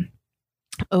 that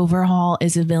Overhaul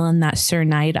is a villain that Sir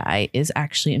Night-Eye is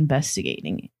actually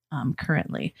investigating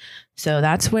currently. So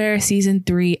that's where season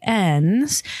 3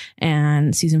 ends,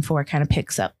 and season 4 kind of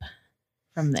picks up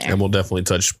from there. And we'll definitely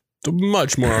touch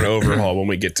much more on Overhaul when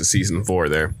we get to season 4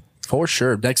 there. For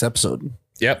sure. Next episode.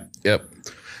 Yep.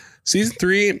 Season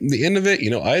 3, the end of it,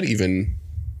 I'd even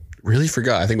really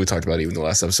forgot. I think we talked about it even the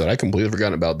last episode. I completely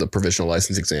forgotten about the provisional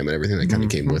license exam and everything that kind of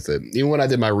came with it. Even when I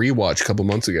did my rewatch a couple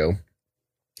months ago,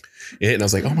 and I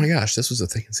was like, oh my gosh, this was a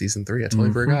thing in season 3. I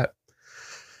totally forgot.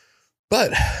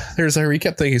 But there's our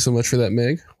recap. Thank you so much for that,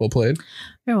 Meg. Well played.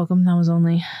 You're welcome. That was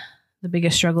only the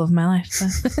biggest struggle of my life.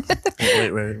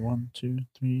 Wait. 1, 2,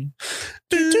 3.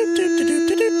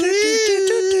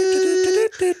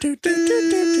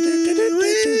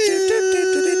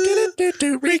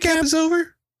 Recap is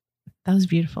over. That was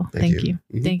beautiful. Thank you.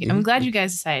 Mm-hmm. Thank you. I'm glad you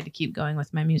guys decided to keep going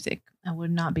with my music. I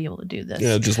would not be able to do this.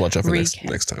 Yeah, just watch out for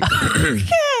next time. Okay.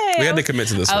 We had to commit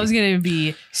to this I one. was going to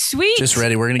be sweet. Just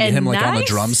ready. We're going to get him like on the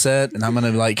drum set, and I'm going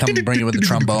to like come bring it with the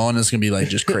trombone. It's going to be like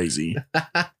just crazy.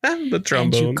 The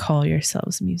trombone. And you call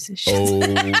yourselves musicians. Oh,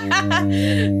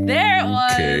 there it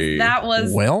was. okay. That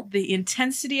was the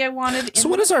intensity I wanted. So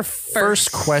what is our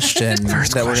first question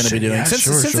that we're going to be doing? Yeah, since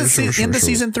it's into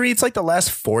season 3, it's like the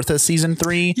last fourth of season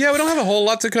 3. Yeah, we don't have a whole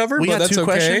lot to cover, We but got that's 2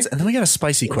 okay. questions, and then we got a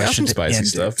spicy We got question. some spicy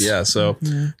stuff. Yeah. So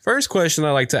first question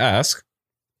I like to ask.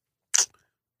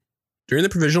 During the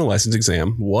provisional license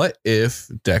exam, what if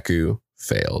Deku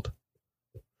failed?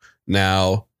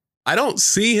 Now, I don't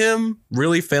see him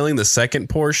really failing the second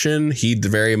portion. He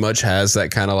very much has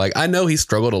that kind of like, I know he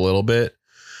struggled a little bit,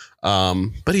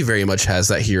 but he very much has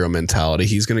that hero mentality.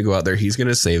 He's going to go out there. He's going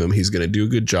to save him. He's going to do a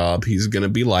good job. He's going to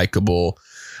be likable.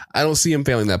 I don't see him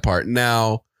failing that part.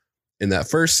 Now, in that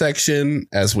first section,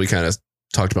 as we kind of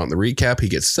talked about in the recap, he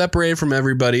gets separated from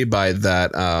everybody by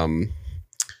that,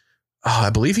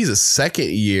 I believe he's a second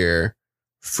year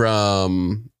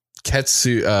from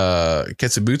Ketsubutsu.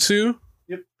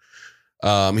 Yep.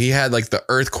 He had like the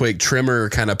earthquake tremor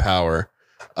kind of power.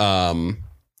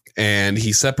 And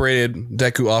he separated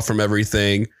Deku off from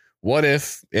everything. What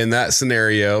if in that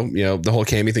scenario, the whole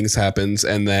Kami thing happens,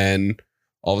 and then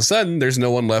all of a sudden there's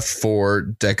no one left for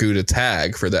Deku to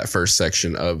tag for that first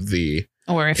section of the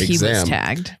Or if exam. he was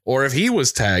tagged. Or if he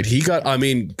was tagged, he got,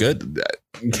 good.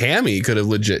 Cammy could have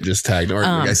legit just tagged, or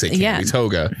I say Cammy,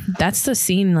 Toga. That's the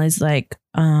scene is like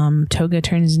Toga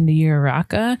turns into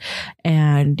Uraraka,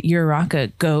 and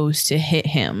Uraraka goes to hit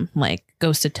him, like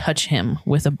goes to touch him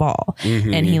with a ball.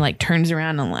 Mm-hmm. And he like turns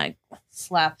around and like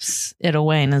slaps it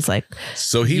away and is like,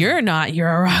 so you're not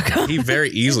Uraraka. He very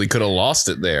easily could have lost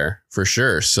it there for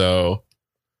sure. So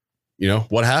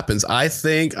what happens? I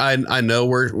think I know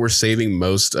we're saving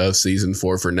most of season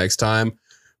 4 for next time,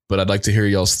 but I'd like to hear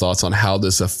y'all's thoughts on how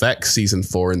this affects season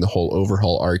 4 and the whole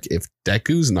Overhaul arc if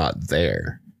Deku's not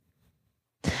there.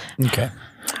 Okay.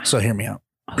 So hear me out.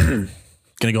 Gonna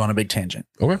go on a big tangent.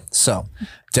 Okay. So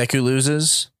Deku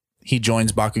loses. He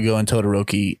joins Bakugo and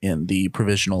Todoroki in the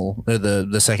provisional,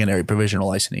 the secondary provisional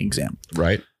licensing exam.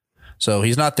 Right. So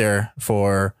he's not there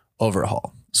for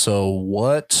Overhaul. So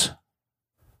what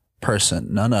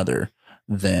person, none other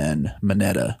than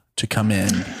Mineta, to come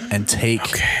in and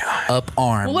take up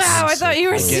arms? Wow, I thought you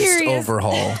were against serious.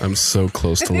 Overhaul. I'm so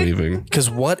close to leaving. Because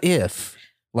what if,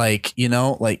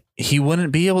 he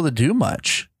wouldn't be able to do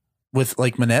much with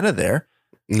like Mineta there.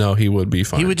 No, he would be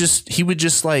fine. He would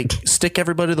just like stick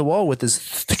everybody to the wall with his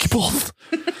sticky balls.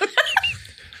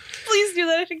 Please do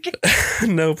that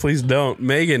again. No, please don't.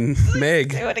 Meg.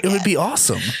 It would be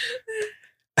awesome.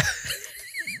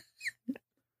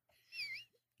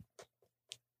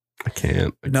 I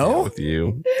can't No? with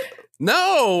you.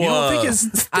 No. You don't think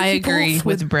his I agree balls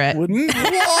with Brett. what?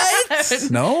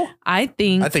 No? I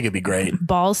think it'd be great.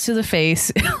 balls to the face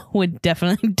would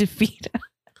definitely defeat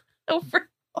over.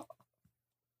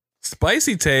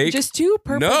 Spicy take. Just 2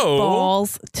 purple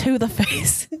balls to the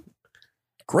face.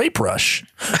 Grape Rush.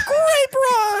 Grape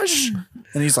Rush.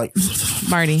 And he's like,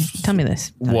 Marty, tell me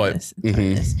this. Tell me What? this. Tell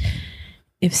me this.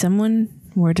 If someone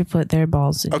where to put their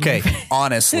balls in. Okay,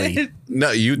 honestly.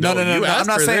 No, you don't. No. I'm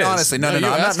not saying this. honestly. No.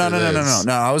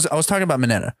 I was talking about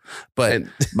Mineta, but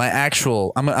my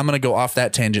actual. I'm gonna go off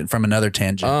that tangent from another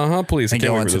tangent. Please. And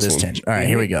go into this tangent. All right,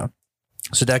 here we go.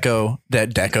 So Deco.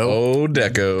 Oh,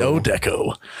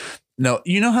 Deco. No,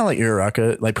 you know how like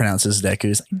Uraraka like pronounces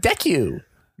Deku? It's like Deku.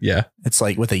 Yeah, it's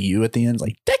like with a U at the end,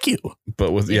 like Deku.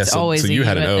 But with so you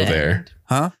had an O there,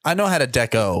 huh? I know how to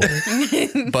Deco,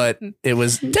 but it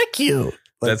was Deku.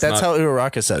 Like, that's how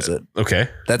Uraraka says it. Okay,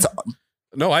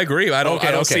 no, I agree. I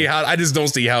don't see how. I just don't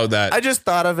see how that. I just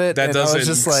thought of it. That doesn't.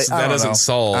 Just like, that doesn't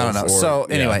solve. I don't know. So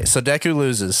anyway, so Deku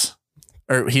loses,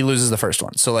 or he loses the first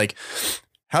one. So like,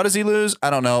 how does he lose?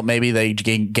 I don't know. Maybe they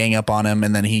gang up on him,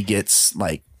 and then he gets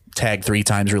like tagged 3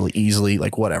 times really easily.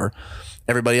 Like whatever.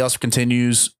 Everybody else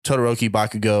continues. Todoroki,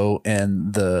 Bakugo,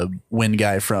 and the wind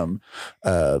guy from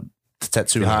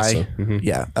Tetsu High.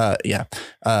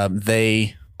 Mm-hmm.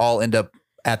 They all end up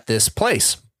at this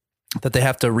place that they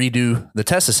have to redo the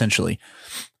test, essentially.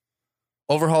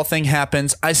 Overhaul thing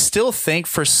happens. I still think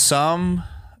for some,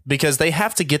 because they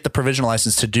have to get the provisional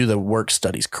license to do the work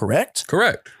studies, correct?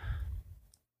 Correct.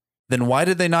 Then why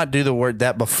did they not do the work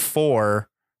that before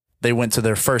they went to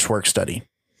their first work study?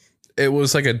 It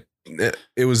was like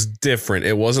it was different.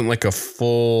 It wasn't like a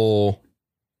full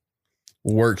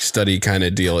work study kind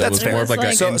of deal. It was more of like a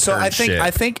internship. So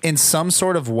I think in some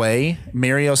sort of way,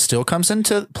 Mirio still comes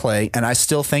into play, and I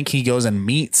still think he goes and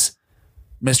meets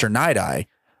Mr. Night Eye,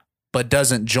 but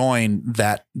doesn't join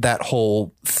that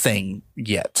whole thing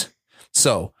yet.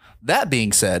 So that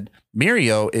being said,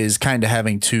 Mirio is kind of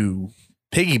having to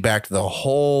piggyback the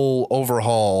whole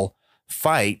overhaul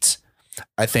fight.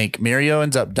 I think Mirio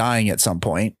ends up dying at some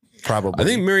point. Probably. I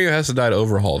think Mirio has to die to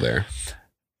overhaul there.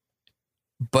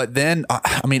 But then,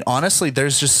 I mean, honestly,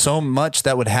 there's just so much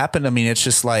that would happen. I mean, it's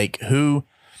just like who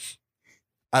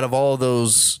out of all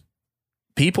those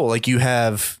people, like you would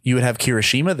have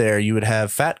Kirishima there, you would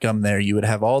have Fat Gum there, you would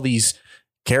have all these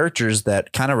characters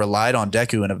that kind of relied on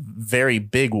Deku in a very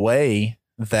big way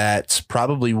that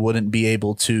probably wouldn't be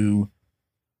able to,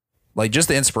 like, just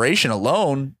the inspiration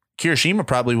alone. Kirishima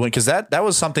probably wouldn't, because that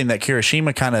was something that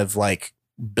Kirishima kind of like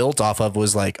built off of,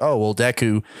 was like, oh well,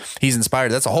 Deku, he's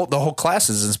inspired. The whole class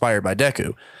is inspired by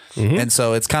Deku. Mm-hmm. And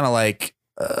so it's kind of like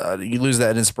you lose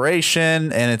that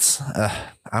inspiration, and it's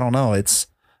I don't know, it's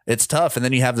tough. And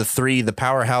then you have the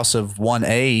powerhouse of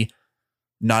 1A,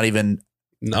 none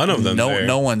of them,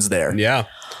 no one's there. Yeah,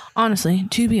 honestly,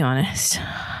 to be honest,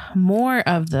 more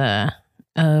of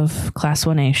class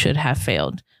 1A should have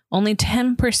failed. Only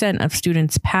 10% of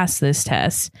students pass this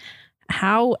test.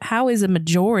 How is a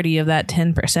majority of that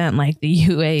 10% like the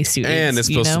UA students? And it's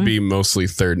supposed to be mostly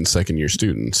 3rd and 2nd year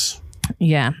students.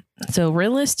 Yeah. So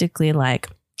realistically, like,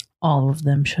 all of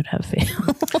them should have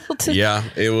failed. Yeah,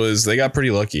 it was. They got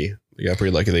pretty lucky.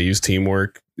 They used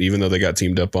teamwork, even though they got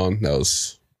teamed up on. That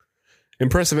was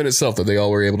impressive in itself that they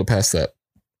all were able to pass that.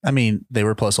 I mean, they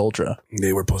were plus ultra. What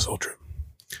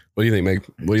do you think, Meg?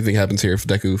 What do you think happens here if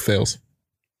Deku fails?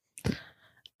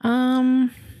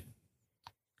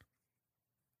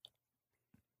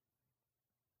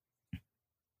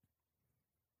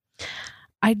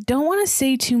 I don't want to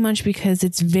say too much because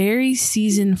it's very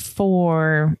season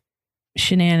 4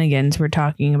 shenanigans we're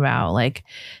talking about. Like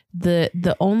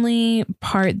the only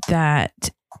part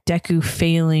that Deku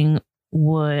failing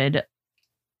would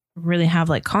really have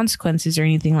like consequences or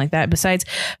anything like that, besides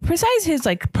his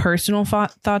like personal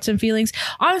thoughts and feelings.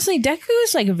 Honestly, Deku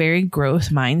is like a very growth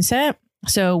mindset.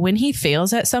 So when he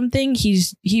fails at something,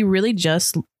 he really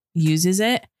just uses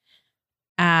it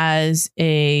as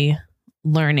a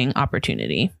learning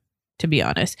opportunity, to be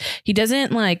honest. He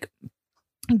doesn't like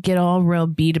get all real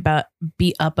beat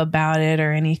up about it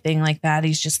or anything like that.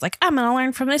 He's just like, I'm gonna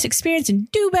learn from this experience and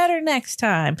do better next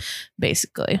time,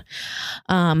 basically.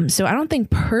 So I don't think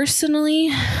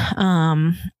personally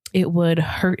it would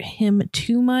hurt him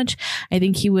too much. I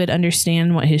think he would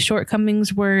understand what his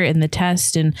shortcomings were in the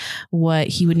test and what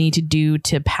he would need to do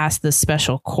to pass the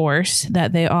special course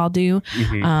that they all do.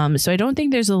 Mm-hmm. So I don't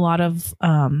think there's a lot of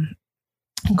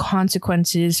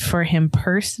consequences for him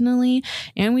personally,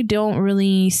 and we don't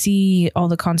really see all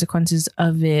the consequences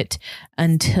of it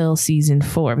until season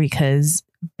 4, because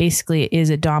basically it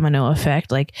is a domino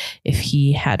effect. Like if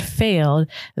he had failed,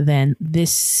 then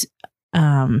this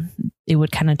it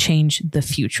would kind of change the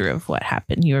future of what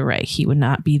happened. You were right, he would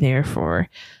not be there for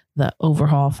the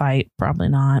overhaul fight, probably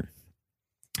not,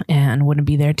 and wouldn't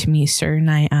be there to meet Sir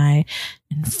Night Eye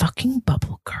and fucking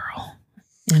Bubble Girl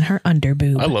in her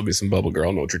underboob. I love me some Bubble Girl.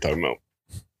 I know what you're talking about.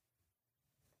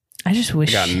 I just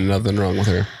wish... Got nothing wrong with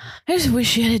her. I just wish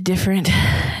she had a different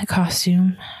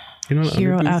costume. You're not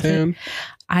hero an underboob outfit. fan?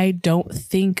 I don't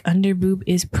think underboob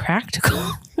is practical.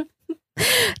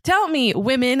 Tell me,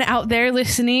 women out there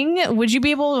listening, would you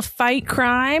be able to fight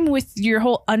crime with your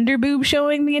whole underboob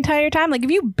showing the entire time? Like,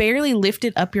 if you barely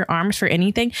lifted up your arms for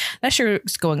anything, that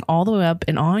shirt's going all the way up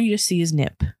and all you just see is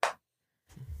nip.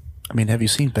 I mean, have you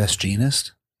seen Best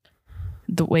Jeanist?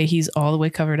 The way he's all the way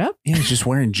covered up. Yeah, he's just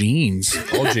wearing jeans.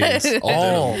 All jeans.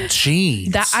 All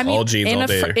jeans. That, I mean, all jeans all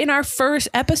day. In our first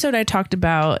episode, I talked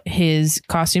about his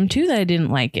costume too, that I didn't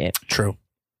like it. True.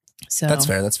 So That's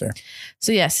fair. That's fair.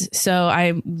 So yes, so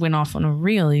I went off on a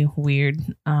really weird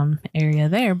area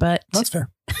there, but That's fair.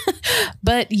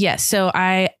 But yes, so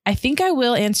I think I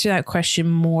will answer that question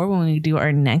more when we do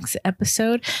our next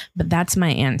episode, but that's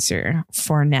my answer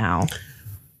for now.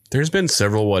 There's been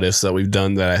several what ifs that we've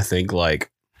done that I think like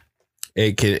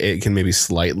it can maybe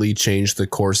slightly change the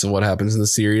course of what happens in the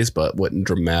series, but wouldn't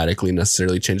dramatically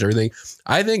necessarily change everything.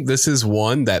 I think this is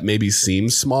one that maybe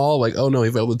seems small, like, oh no,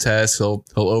 he failed the test, he'll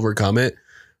overcome it,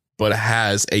 but it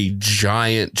has a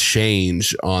giant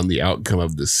change on the outcome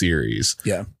of the series.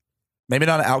 Yeah. Maybe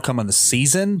not an outcome on the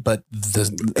season, but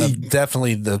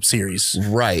definitely the series.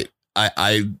 Right.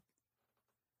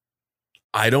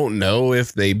 I don't know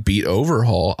if they beat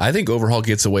Overhaul. I think Overhaul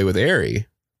gets away with Aerie.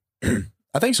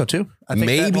 I think so too. I think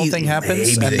Maybe- that whole thing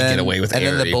happens, maybe and they then get away with and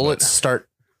then Aerie, the bullets but- start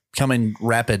coming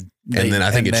rapid. And then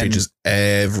I think it then changes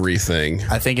everything.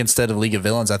 I think instead of League of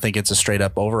Villains, I think it's a straight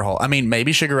up Overhaul. I mean,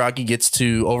 maybe Shigaraki gets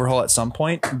to Overhaul at some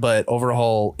point, but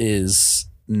Overhaul is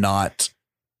not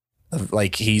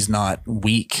like he's not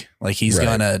weak. Like he's Right.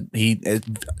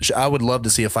 I would love to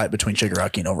see a fight between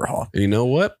Shigaraki and Overhaul. You know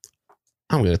what?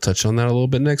 I'm going to touch on that a little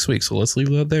bit next week. So let's leave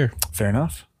that there. Fair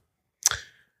enough.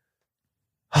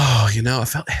 Oh, I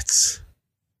felt it's.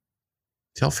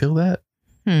 Do y'all feel that?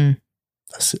 I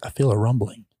feel a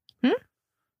rumbling.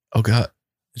 Oh, God.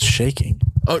 It's shaking.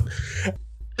 Oh.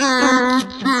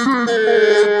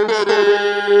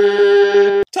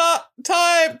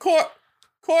 Time.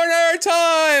 Corner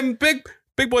time.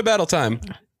 Big boy battle time.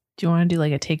 Do you want to do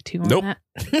like a take two on Nope.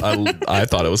 that? I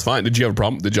thought it was fine. Did you have a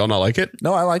problem? Did y'all not like it?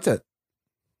 No, I liked it.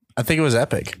 I think it was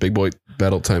epic. Big boy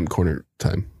battle time. Corner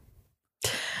time.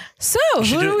 So should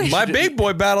who do do it- we, My big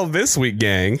boy battle this week,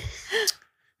 gang,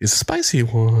 is a spicy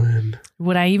one.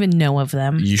 would I even know of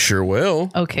them? You sure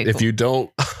will. Okay, If cool. you don't,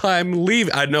 I'm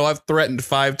leaving. I know I've threatened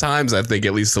 5 times, I think,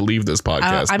 at least to leave this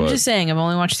podcast. I'm but just saying, I've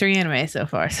only watched 3 anime so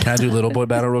far. So. Can I do Little Boy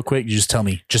Battle real quick? You just tell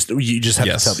me. You just have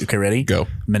Yes. to tell me. Okay, ready? go.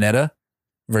 Mineta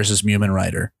versus Mumin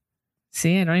Rider.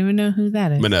 See, I don't even know who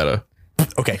that is. Mineta.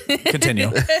 Okay, continue.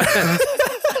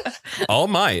 All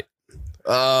Might.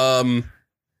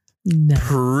 No.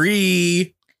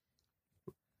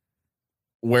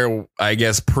 Where I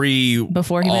guess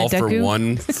Before he all met for Deku?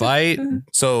 one fight,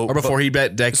 So or before he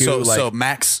bet Deku, so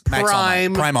Max All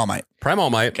Prime- Might. Prime All Might. Prime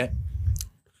All Might Okay.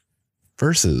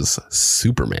 versus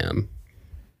Superman.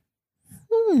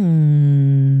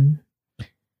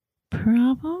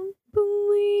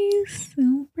 Probably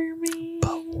Superman.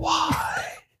 But why?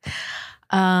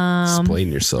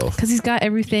 Explain yourself. Because he's got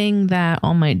everything that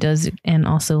All Might does, and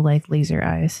also like laser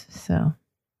eyes. So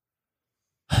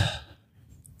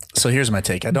So here's my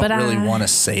take. I don't But really I- want to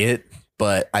say it,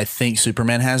 but I think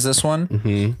Superman has this one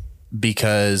Mm-hmm.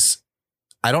 because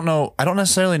I don't know. I don't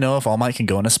necessarily know if All Might can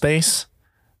go into space.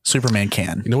 Superman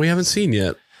can. We haven't seen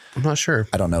yet. I'm not sure.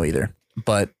 I don't know either.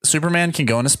 But Superman can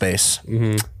go into space.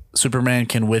 Mm-hmm. Superman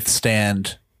can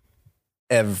withstand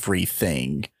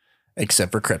everything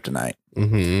except for kryptonite.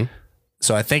 Mm-hmm.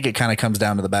 So I think it kind of comes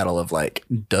down to the battle of like,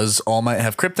 does All Might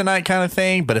have kryptonite kind of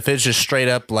thing? But if it's just straight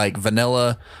up like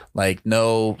vanilla, like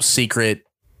no secret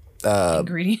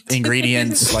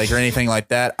ingredients like or anything like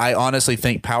that, I honestly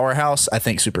think Powerhouse. I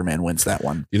think Superman wins that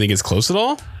one. You think it's close at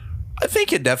all? I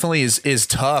think it definitely is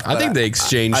tough. I but think they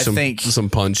exchange I some think-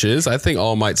 punches. I think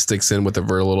All Might sticks in with it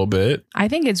for a little bit. I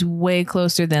think it's way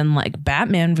closer than like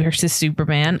Batman versus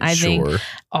Superman. I think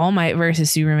All Might versus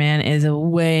Superman is a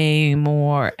way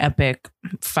more epic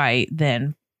fight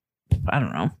than, I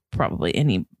don't know, probably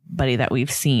anybody that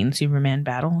we've seen Superman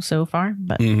battle so far.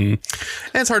 But Mm-hmm.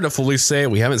 And it's hard to fully say.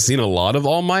 We haven't seen a lot of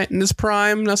All Might in his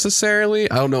prime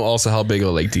necessarily. I don't know also how big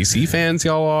of like DC fans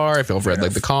y'all are. If y'all have read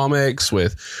like the comics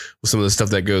with some of the stuff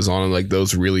that goes on in like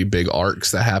those really big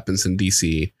arcs that happens in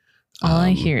DC. all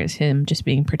I hear is him just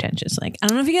being pretentious. Like, I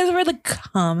don't know if you guys have read the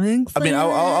comics. I mean,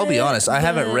 I'll be honest. I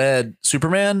haven't but- read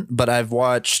Superman, but I've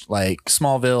watched like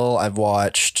Smallville. I've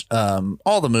watched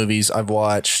all the movies. I've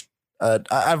watched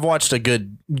a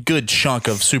good chunk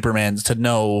of Superman to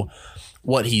know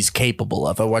what he's capable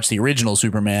of. I watched the original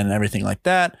Superman and everything like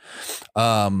that.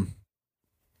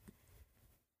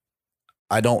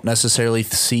 I don't necessarily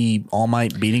see All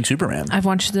Might beating Superman. I've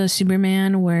watched the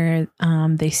Superman where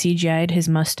they CGI'd his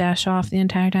mustache off the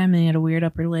entire time and he had a weird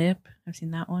upper lip. I've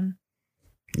seen that one.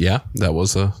 Yeah, that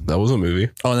was a movie.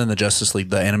 Oh, and then the Justice League,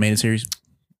 the animated series,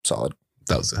 solid.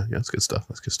 That was that's good stuff.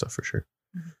 That's good stuff for sure.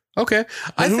 Okay,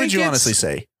 Who would you honestly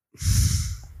say?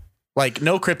 Like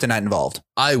no kryptonite involved.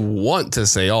 I want to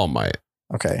say All Might.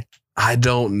 Okay. I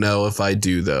don't know if I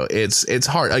do though. It's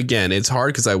hard. Again, it's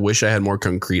hard because I wish I had more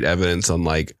concrete evidence on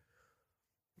like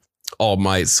All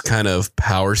Might's kind of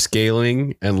power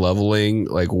scaling and leveling,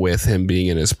 like with him being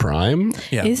in his prime.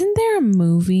 Yeah. Isn't there a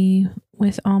movie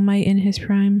with All Might in his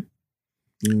prime?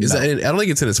 Is that? I don't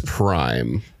think it's in his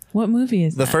prime. What movie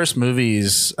is the that? first movie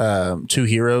is Two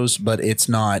Heroes, but it's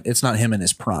not him in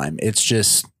his prime. It's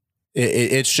just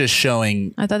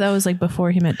showing. I thought that was like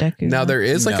before he met Deku. Now there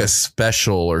is like No. a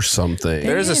special or something.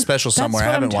 There is a special somewhere.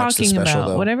 I haven't watched the special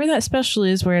though. Whatever that special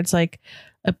is, where it's like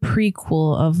a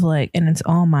prequel of like, and it's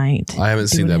All Might. I haven't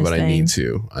seen doing that, his but I thing. need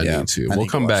to. I need to. I We'll need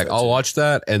to come watch back. that I'll too. watch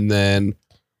that and then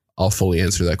I'll fully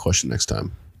answer that question next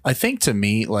time. I think to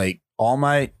me, like All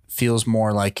Might feels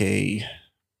more like a.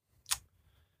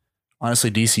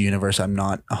 Honestly, DC Universe, I'm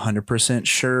not 100%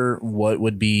 sure what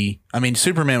would be. I mean,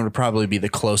 Superman would probably be the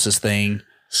closest thing.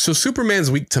 So Superman's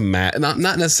weak to not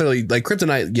necessarily like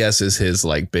Kryptonite. Yes, is his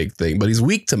like big thing, but he's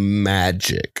weak to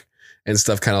magic and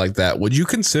stuff kind of like that. Would you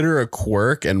consider a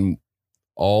quirk and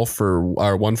One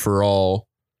for All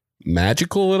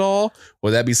magical at all?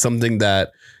 Would that be something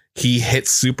that he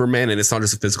hits Superman and it's not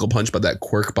just a physical punch, but that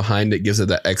quirk behind it gives it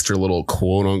that extra little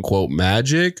quote unquote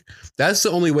magic? That's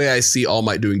the only way I see All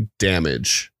Might doing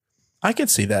damage. I could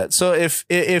see that. So if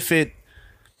it,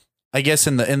 I guess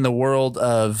in the world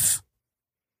of,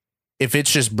 if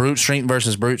it's just brute strength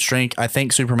versus brute strength, I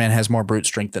think Superman has more brute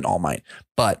strength than All Might.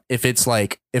 But if it's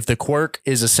like, if the quirk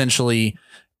is essentially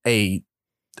it's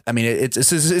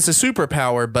a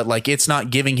superpower, but like it's not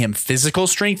giving him physical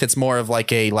strength. It's more of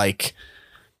like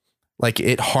like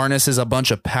it harnesses a bunch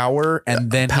of power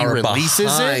and then Power he releases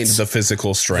behind it. the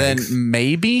physical strength. Then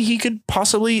maybe he could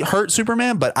possibly hurt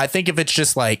Superman. But I think if it's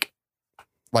just like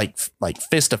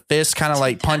fist to fist, kind of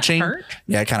like punching. Hurt?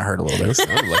 Yeah, it kind of hurt a little bit.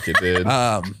 Sounded like it did.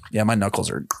 Yeah, my knuckles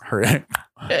are hurt.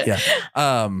 Yeah.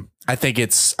 I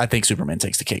think Superman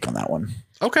takes the cake on that one.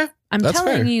 Okay. I'm That's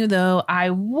telling fair. you though,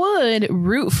 I would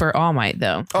root for All Might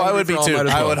though. Oh, I would be All too. Might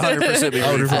as I well. would 100% be.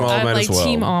 I would rooting root for for All I'd Might like as well.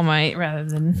 Team All Might rather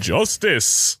than.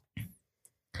 Justice.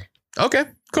 Okay,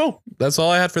 cool. That's all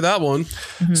I had for that one.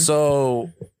 So,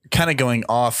 kind of going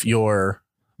off your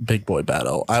big boy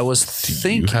battle, I was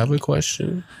thinking. You have a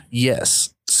question?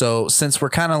 Yes. So since we're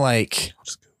kind of like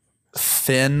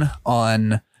thin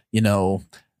on,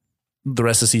 the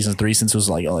rest of season 3, since it was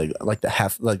like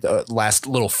the last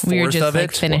little fourth We were just of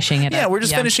like it. finishing it. Yeah, up. we're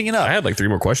just finishing it up. I had like 3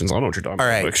 more questions. I don't know what you're talking All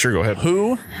about. right. But sure, go ahead.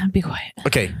 Who? Be quiet.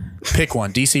 Okay, pick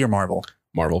one. DC or Marvel?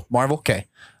 Marvel. Marvel. Okay,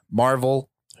 Marvel.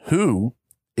 Who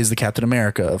is the Captain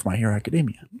America of My Hero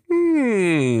Academia?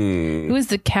 Who is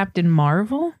the Captain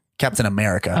Marvel? Captain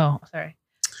America. Oh, sorry.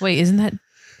 Wait, isn't that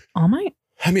All Might?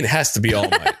 I mean, it has to be All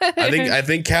Might. I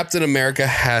think Captain America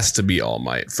has to be All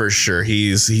Might for sure.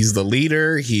 He's the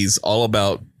leader. He's all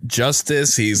about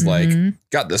justice. He's like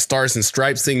got the stars and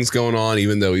stripes things going on,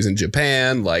 even though he's in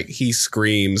Japan. Like he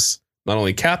screams not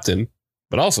only Captain,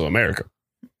 but also America.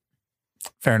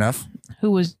 Fair enough.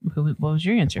 What was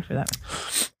your answer for that?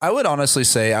 I would honestly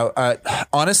say, I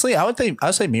would say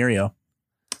Mirio.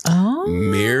 Oh,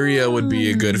 Miria would be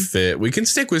a good fit. We can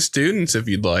stick with students if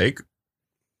you'd like.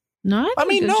 No,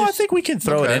 I think we can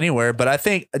throw it Okay. anywhere, but I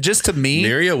think just to me,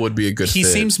 Miria would be a good he fit.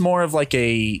 seems more of like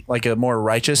a more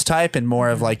righteous type and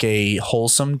more of like a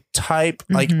wholesome type.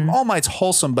 Like Mhm. All Might's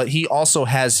wholesome, but he also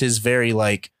has his very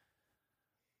like,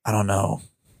 I don't know.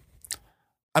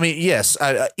 I mean, yes,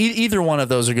 either one of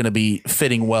those are going to be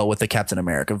fitting well with the Captain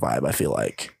America vibe, I feel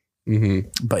like.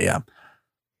 But yeah,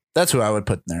 that's who I would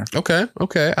put in there.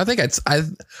 Okay. I think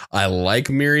I like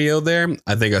Mirio there.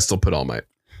 I think I still put All Might.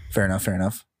 Fair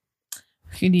enough.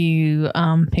 Who do you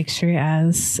picture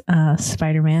as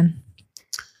Spider-Man?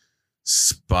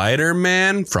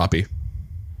 Spider-Man, Froppy.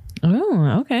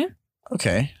 Oh, okay.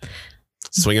 Okay.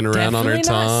 Swinging around on her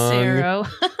Definitely not tongue. Sarah.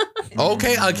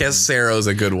 Okay, I guess Sarah's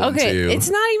a good one Okay, too. it's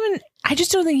not even. I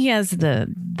just don't think he has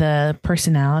the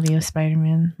personality of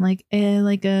Spider-Man, like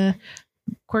a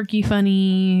quirky,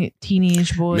 funny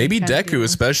teenage boy. Maybe kind of Deku, deal.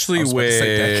 especially I was about with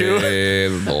to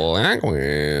say Black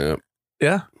Whip.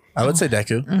 Yeah, I would say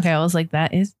Deku. Okay, I was like,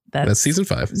 that's Season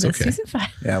 5. It's that's okay. Season 5.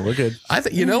 Yeah, we're good. I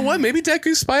think you know what? Maybe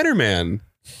Deku's Spider-Man.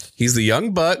 He's the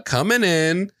young buck coming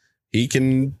in. He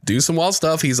can do some wild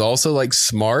stuff. He's also like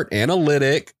smart,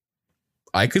 analytic.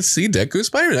 I could see Deku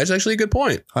Spider-Man. That's actually a good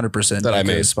point. 100% that I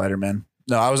made. Spider-Man.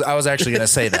 No, I was actually going to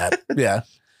say that. Yeah.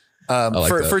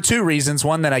 For two reasons.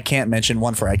 One that I can't mention.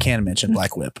 One for I can mention.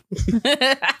 Black Whip.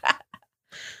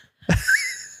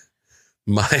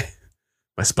 My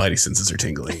spidey senses are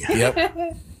tingling.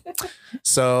 Yep.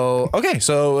 So okay,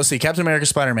 so let's see. Captain America,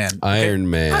 Spider-Man, Iron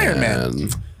Man.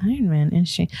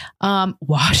 Interesting.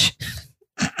 Wash.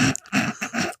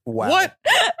 Wow. What?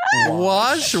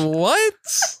 Wash? What?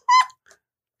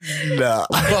 No.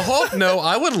 The Hulk? No,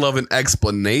 I would love an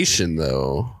explanation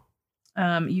though.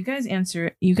 You guys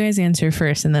answer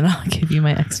first, and then I'll give you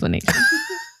my explanation.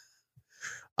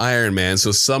 Iron Man.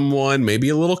 So someone maybe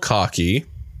a little cocky,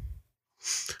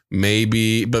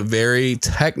 maybe, but very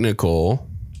technical.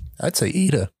 I'd say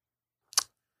Ida.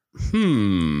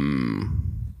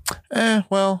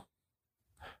 Well,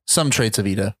 some traits of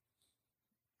Ida.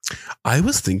 I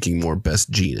was thinking more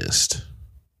best genist.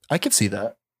 I could see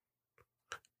that.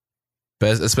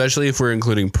 Best, especially if we're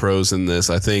including pros in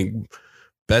this. I think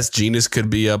best genist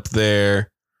could be up there.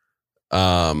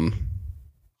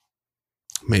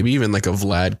 Maybe even like a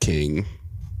Vlad King.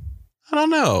 I don't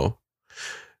know.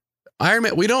 Iron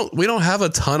Man, we don't have a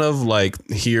ton of like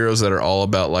heroes that are all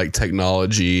about like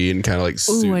technology and kind of like.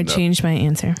 Ooh, I changed my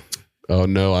answer. Oh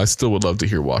no, I still would love to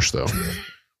hear Wash though.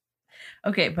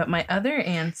 Okay, but my other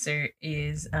answer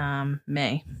is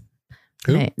May.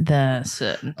 Who? May,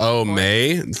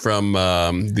 May from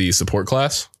the support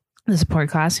class. The support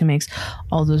class who makes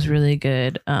all those really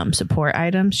good support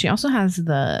items. She also has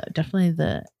definitely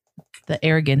the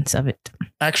arrogance of it.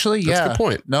 Actually, That's a good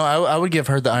point. No, I would give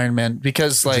her the Iron Man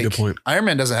because That's a good point. Iron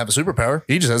Man doesn't have a superpower.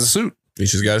 He just has a suit. He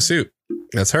just got a suit.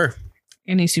 That's her.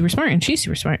 And he's super smart, and she's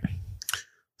super smart.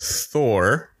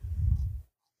 Thor.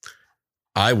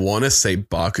 I want to say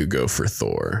Bakugo for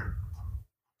Thor.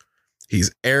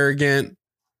 He's arrogant.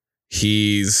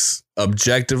 He's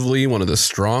objectively one of the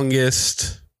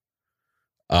strongest.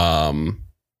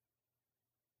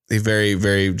 He's very,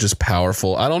 very just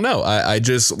powerful. I don't know. I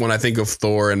just, when I think of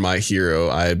Thor and my hero,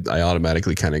 I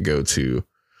automatically kind of go to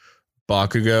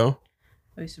Bakugo.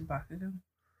 Oh, you said Bakugo?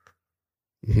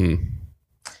 Mm-hmm.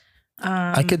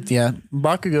 I could,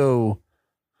 Bakugo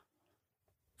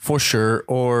for sure.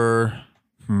 Or,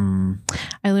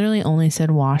 I literally only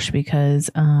said Wash because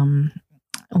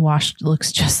Wash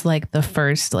looks just like the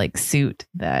first like suit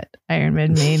that Iron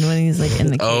Man made when he's like in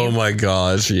the cave. Oh my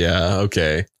gosh. Yeah.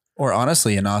 Okay. Or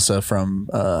honestly, Inasa from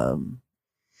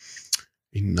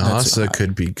Inasa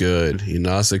could be good.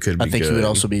 Inasa could be good. I think he would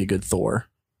also be a good Thor.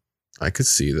 I could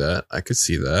see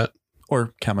that.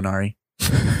 Or Kaminari.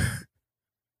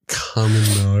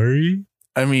 Kaminari?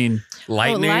 I mean,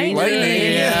 Lightning.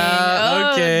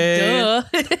 Yeah. Okay.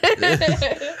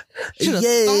 Should have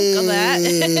thunk of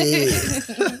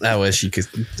that. I wish I could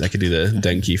do the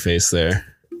Denki face there.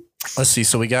 Let's see.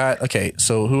 So we got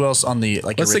so who else on the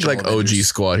let's think like Avengers? OG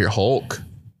squad here. Hulk.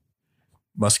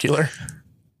 Muscular.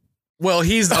 Well,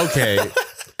 he's okay.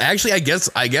 Actually, I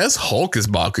guess Hulk is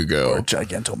Bakugo. Or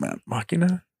Gigantoman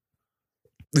Machina.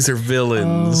 These are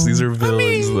villains. These are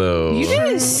villains, though. You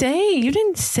didn't say.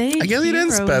 I guess he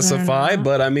didn't specify,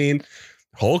 but I mean,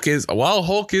 Hulk is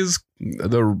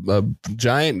the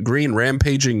giant green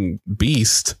rampaging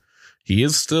beast. He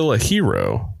is still a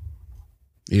hero.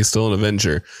 He's still an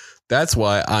Avenger. That's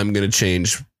why I'm going to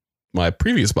change my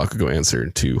previous Bakugo answer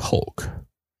to Hulk.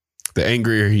 The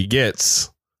angrier he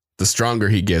gets, the stronger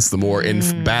he gets, the more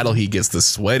in battle he gets, the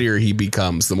sweatier he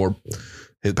becomes, the more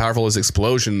powerful his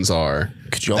explosions are.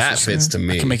 That fits to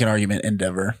me. I can make an argument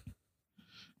Endeavor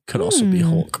could also be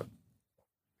Hulk.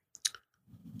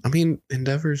 I mean,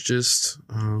 Endeavor's just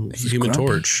Human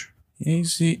Torch.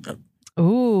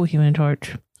 Human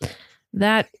Torch.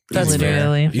 That's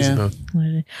literally.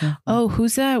 Literally. Oh,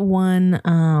 who's that one?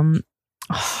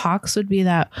 Hawks would be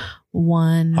that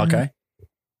one. Hawkeye?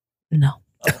 No.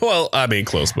 Well, I mean,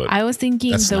 close, but I was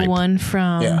thinking the one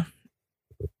from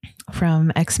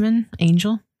X-Men,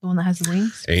 Angel, the one that has the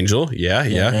wings. Angel, yeah.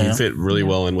 He fit really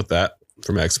well in with that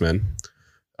from X-Men.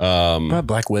 About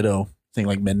Black Widow, think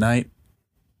like Midnight.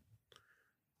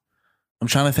 I'm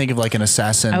trying to think of like an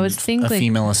assassin. I would think a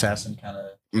female assassin kind of.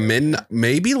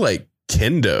 Maybe like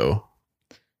Kendo.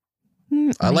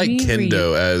 I like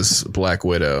Kendo as Black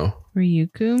Widow.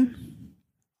 Ryuku.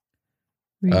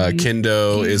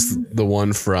 Kendo is the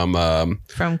one from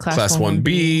Class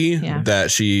 1B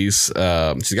that she's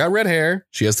got red hair.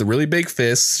 She has the really big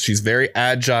fists. She's very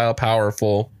agile,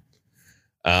 powerful.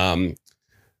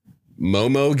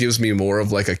 Momo gives me more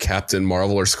of like a Captain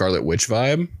Marvel or Scarlet Witch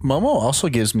vibe. Momo also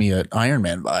gives me an Iron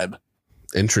Man vibe.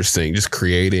 Interesting. Just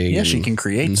creating. Yeah, she can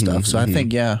create stuff. So I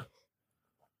think,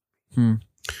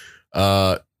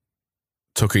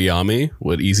 Tokoyami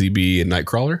would easily be a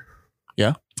Nightcrawler.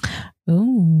 Yeah.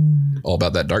 Ooh. All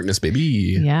about that darkness,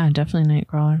 baby. Yeah, definitely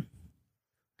Nightcrawler.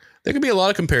 There could be a lot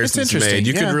of comparisons made.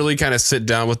 You could really kind of sit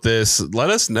down with this.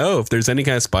 Let us know if there's any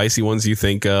kind of spicy ones you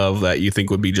think of that you think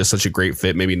would be just such a great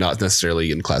fit. Maybe not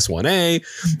necessarily in class 1A.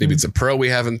 Maybe it's a pro we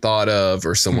haven't thought of,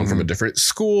 or someone from a different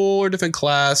school or different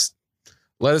class.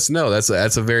 Let us know. That's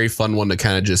a very fun one to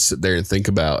kind of just sit there and think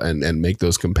about and make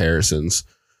those comparisons.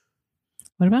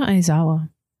 What about Aizawa?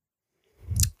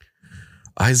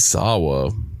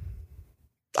 Aizawa.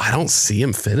 I don't see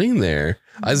him fitting there.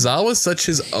 Aizawa's such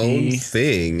his own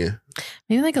thing.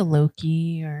 Maybe like a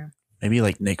Loki or maybe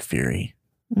like Nick Fury.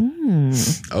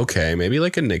 Okay, maybe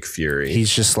like a Nick Fury.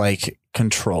 He's just like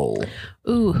control.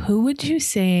 Ooh, who would you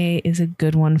say is a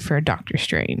good one for Doctor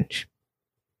Strange?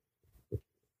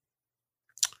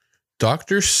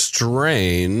 Doctor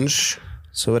Strange.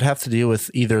 So it'd have to deal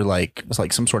with either like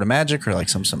some sort of magic or like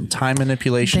some time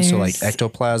manipulation. So like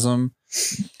ectoplasm.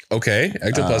 Okay,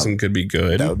 ectoplasm could be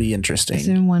good. That would be interesting. Is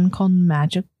there one called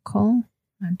Magical?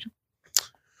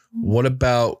 What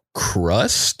about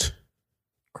Crust?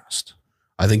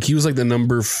 I think he was like the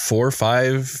number 4,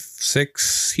 5,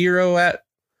 6 hero at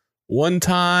one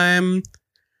time.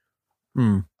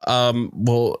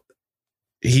 Well,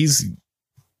 he's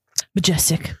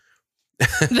Majestic.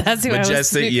 That's who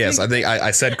Majestic. Yes, I think I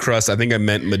said Crust. I think I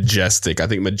meant Majestic. I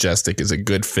think Majestic is a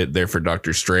good fit there for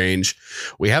Doctor Strange.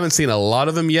 We haven't seen a lot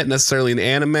of them yet necessarily in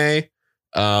anime.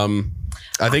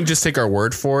 I think just take our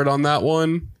word for it on that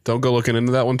one. Don't go looking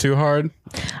into that one too hard.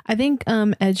 I think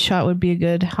Edgeshot would be a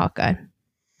good Hawkeye.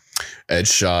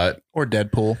 Edgeshot or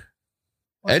Deadpool.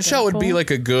 Edgeshot would be like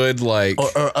a good like.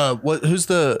 What? Who's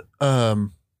the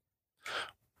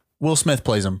Will Smith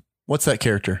plays him? What's that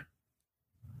character?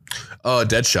 Oh,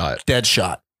 Deadshot.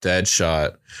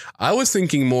 I was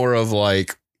thinking more of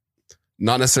like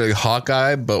not necessarily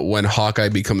Hawkeye, but when Hawkeye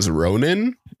becomes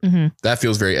Ronin, that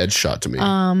feels very Edgeshot to me.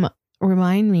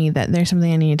 Remind me that there's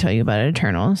something I need to tell you about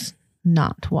Eternals.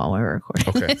 Not while we're recording.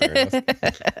 Okay,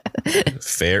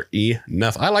 fair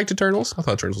enough. I liked Eternals. I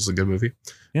thought Eternals was a good movie.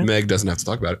 Yeah. Meg doesn't have to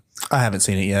talk about it. I haven't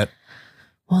seen it yet.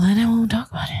 Well, then I won't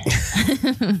talk about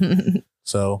it.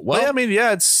 So, well, I mean,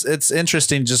 yeah, it's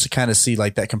interesting just to kind of see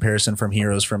like that comparison from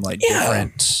heroes from like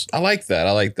different. I like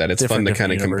that. It's fun to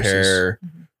kind of compare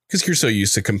because you're so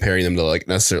used to comparing them to like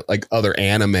necessarily like other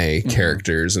anime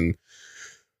characters and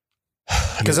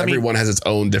because everyone has its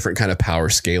own different kind of power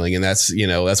scaling, and that's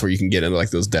where you can get into like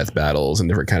those death battles and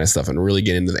different kind of stuff and really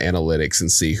get into the analytics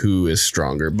and see who is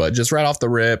stronger. But just right off the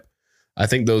rip, I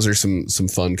think those are some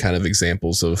fun kind of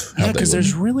examples of how because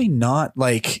there's really not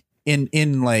like.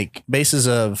 In like bases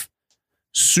of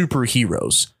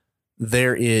superheroes,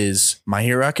 there is My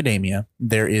Hero Academia.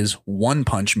 There is One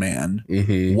Punch Man.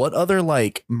 What other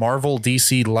like Marvel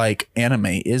DC like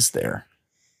anime is there?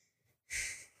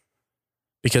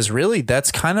 Because really,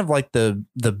 that's kind of like the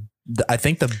I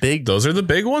think the big. Those are the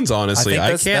big ones. Honestly, I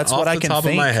can't that's off what the I can top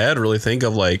think. of my head really think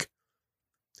of like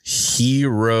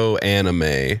hero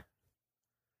anime.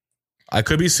 I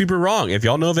could be super wrong. If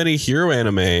y'all know of any hero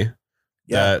anime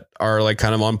that are like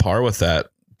kind of on par with that,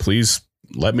 please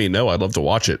let me know. I'd love to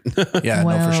watch it. Yeah,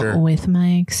 no, for sure. With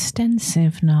my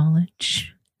extensive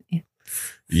knowledge,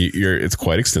 it's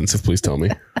quite extensive. Please tell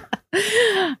me.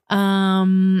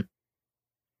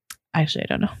 Actually, I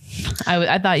don't know.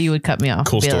 I thought you would cut me off.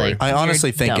 Cool story. I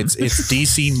honestly think it's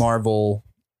DC, Marvel.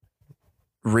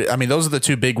 I mean, those are the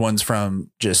two big ones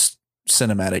from just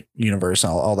cinematic universe,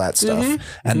 all that stuff.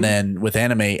 And then with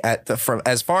anime, from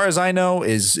as far as I know,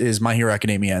 is My Hero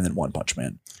Academia and then One Punch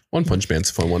Man. One Punch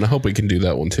Man's a fun one. I hope we can do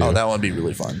that one too. Oh, that one would be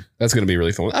really fun. That's going to be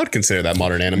really fun. I would consider that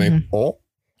modern anime. Well,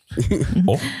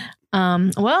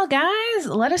 guys,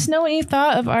 let us know what you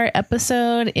thought of our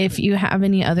episode. If you have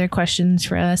any other questions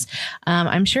for us,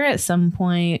 I'm sure at some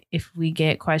point, if we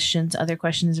get other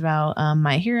questions about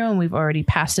My Hero, and we've already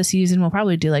passed a season, we'll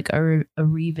probably do like a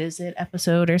revisit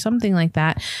episode or something like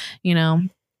that,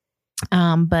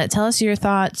 But tell us your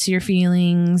thoughts, your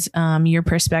feelings, your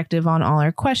perspective on all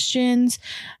our questions.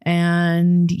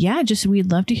 And yeah,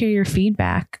 we'd love to hear your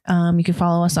feedback. You can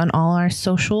follow us on all our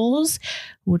socials,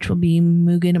 which will be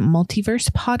Mugen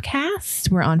Multiverse Podcast.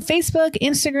 We're on Facebook,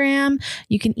 Instagram.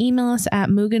 You can email us at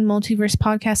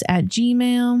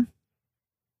mugenmultiversepodcast@gmail.com.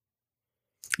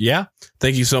 Yeah.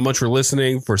 Thank you so much for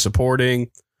listening, for supporting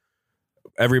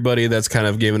everybody that's kind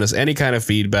of given us any kind of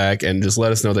feedback, and just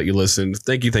let us know that you listened.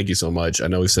 Thank you so much. I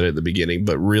know we said it at the beginning,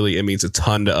 but really it means a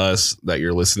ton to us that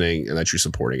you're listening and that you're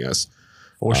supporting us.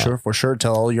 For sure.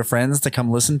 Tell all your friends to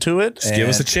come listen to it. Just give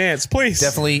us a chance, please.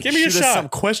 Definitely give me a shot. Us some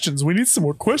questions. We need some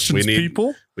more questions,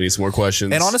 people. We need some more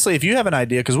questions. And honestly, if you have an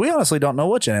idea, because we honestly don't know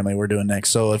which anime we're doing next.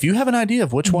 So if you have an idea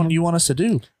of which one you want us to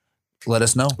do, let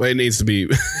us know. Well, it needs to be.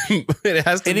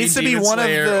 It needs to be one of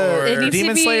the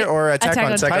Demon Slayer or Attack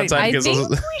on Titan. I think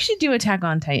we should do Attack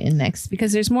on Titan next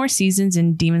because there's more seasons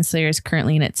and Demon Slayer is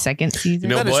currently in its second season.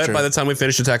 You know what? By the time we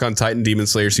finish Attack on Titan, Demon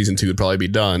Slayer season 2 would probably be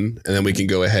done, and then we can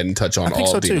go ahead and touch on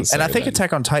all Demon Slayer. And I think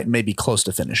Attack on Titan may be close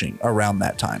to finishing around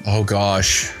that time. Oh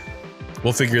gosh.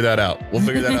 We'll figure that out. We'll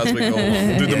figure that out as we go along.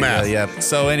 We'll do the math. Yeah.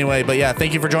 So anyway,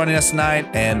 thank you for joining us tonight,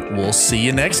 and we'll see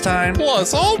you next time.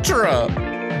 Plus Ultra.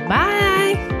 Bye.